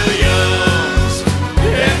Williams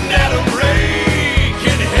and Adam Ray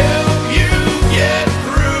can help you get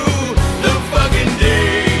through the fucking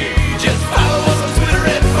day. Just follow us on Twitter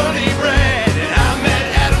at Funny Brad, and I'm at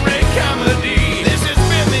Adam Ray Comedy. This has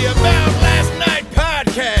been the About Last Night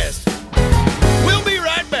podcast. We'll be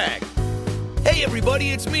right back. Hey everybody,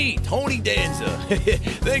 it's me, Tony Danza.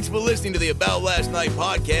 Thanks for listening to the About Last Night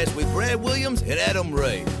podcast with Brad Williams and Adam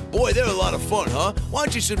Ray. Boy, they're a lot of fun, huh? Why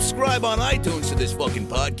don't you subscribe on iTunes to this fucking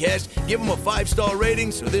podcast? Give them a 5-star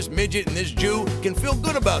rating so this midget and this Jew can feel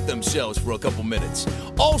good about themselves for a couple minutes.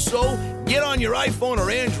 Also, get on your iPhone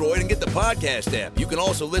or Android and get the podcast app. You can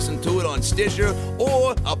also listen to it on Stitcher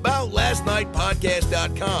or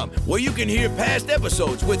aboutlastnightpodcast.com, where you can hear past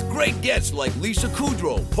episodes with great guests like Lisa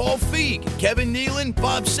Kudrow, Paul Feig, Kevin Nealon,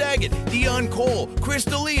 Bob Saget, Dion Cole, Chris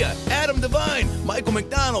D'Elia, Adam Devine, Michael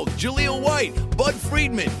McDonald, Jaleel White, Bud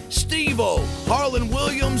Friedman, Steve-O, Harlan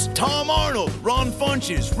Williams, Tom Arnold, Ron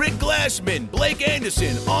Funches, Rick Glassman, Blake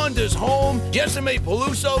Anderson, Anders Holm, Jessime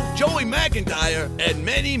Peluso, Joey McIntyre, and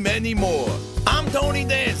many, many more. I'm Tony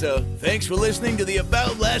Danza. Thanks for listening to the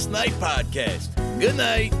About Last Night podcast. Good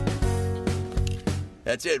night.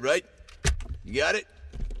 That's it, right? You got it?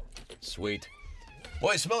 Sweet.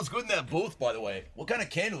 Boy, it smells good in that booth, by the way. What kind of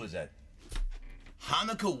candle is that?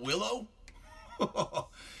 Hanukkah willow?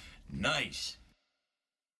 Nice.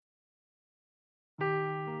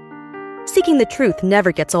 Seeking the truth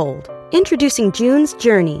never gets old. Introducing June's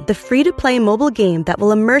Journey, the free-to-play mobile game that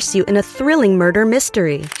will immerse you in a thrilling murder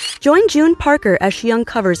mystery. Join June Parker as she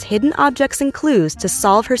uncovers hidden objects and clues to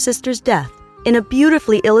solve her sister's death in a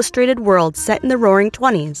beautifully illustrated world set in the Roaring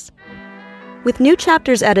 '20s. With new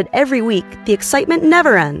chapters added every week, the excitement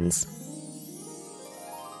never ends.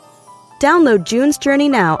 Download June's Journey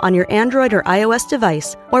now on your Android or iOS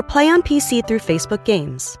device, or play on PC through Facebook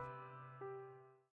Games.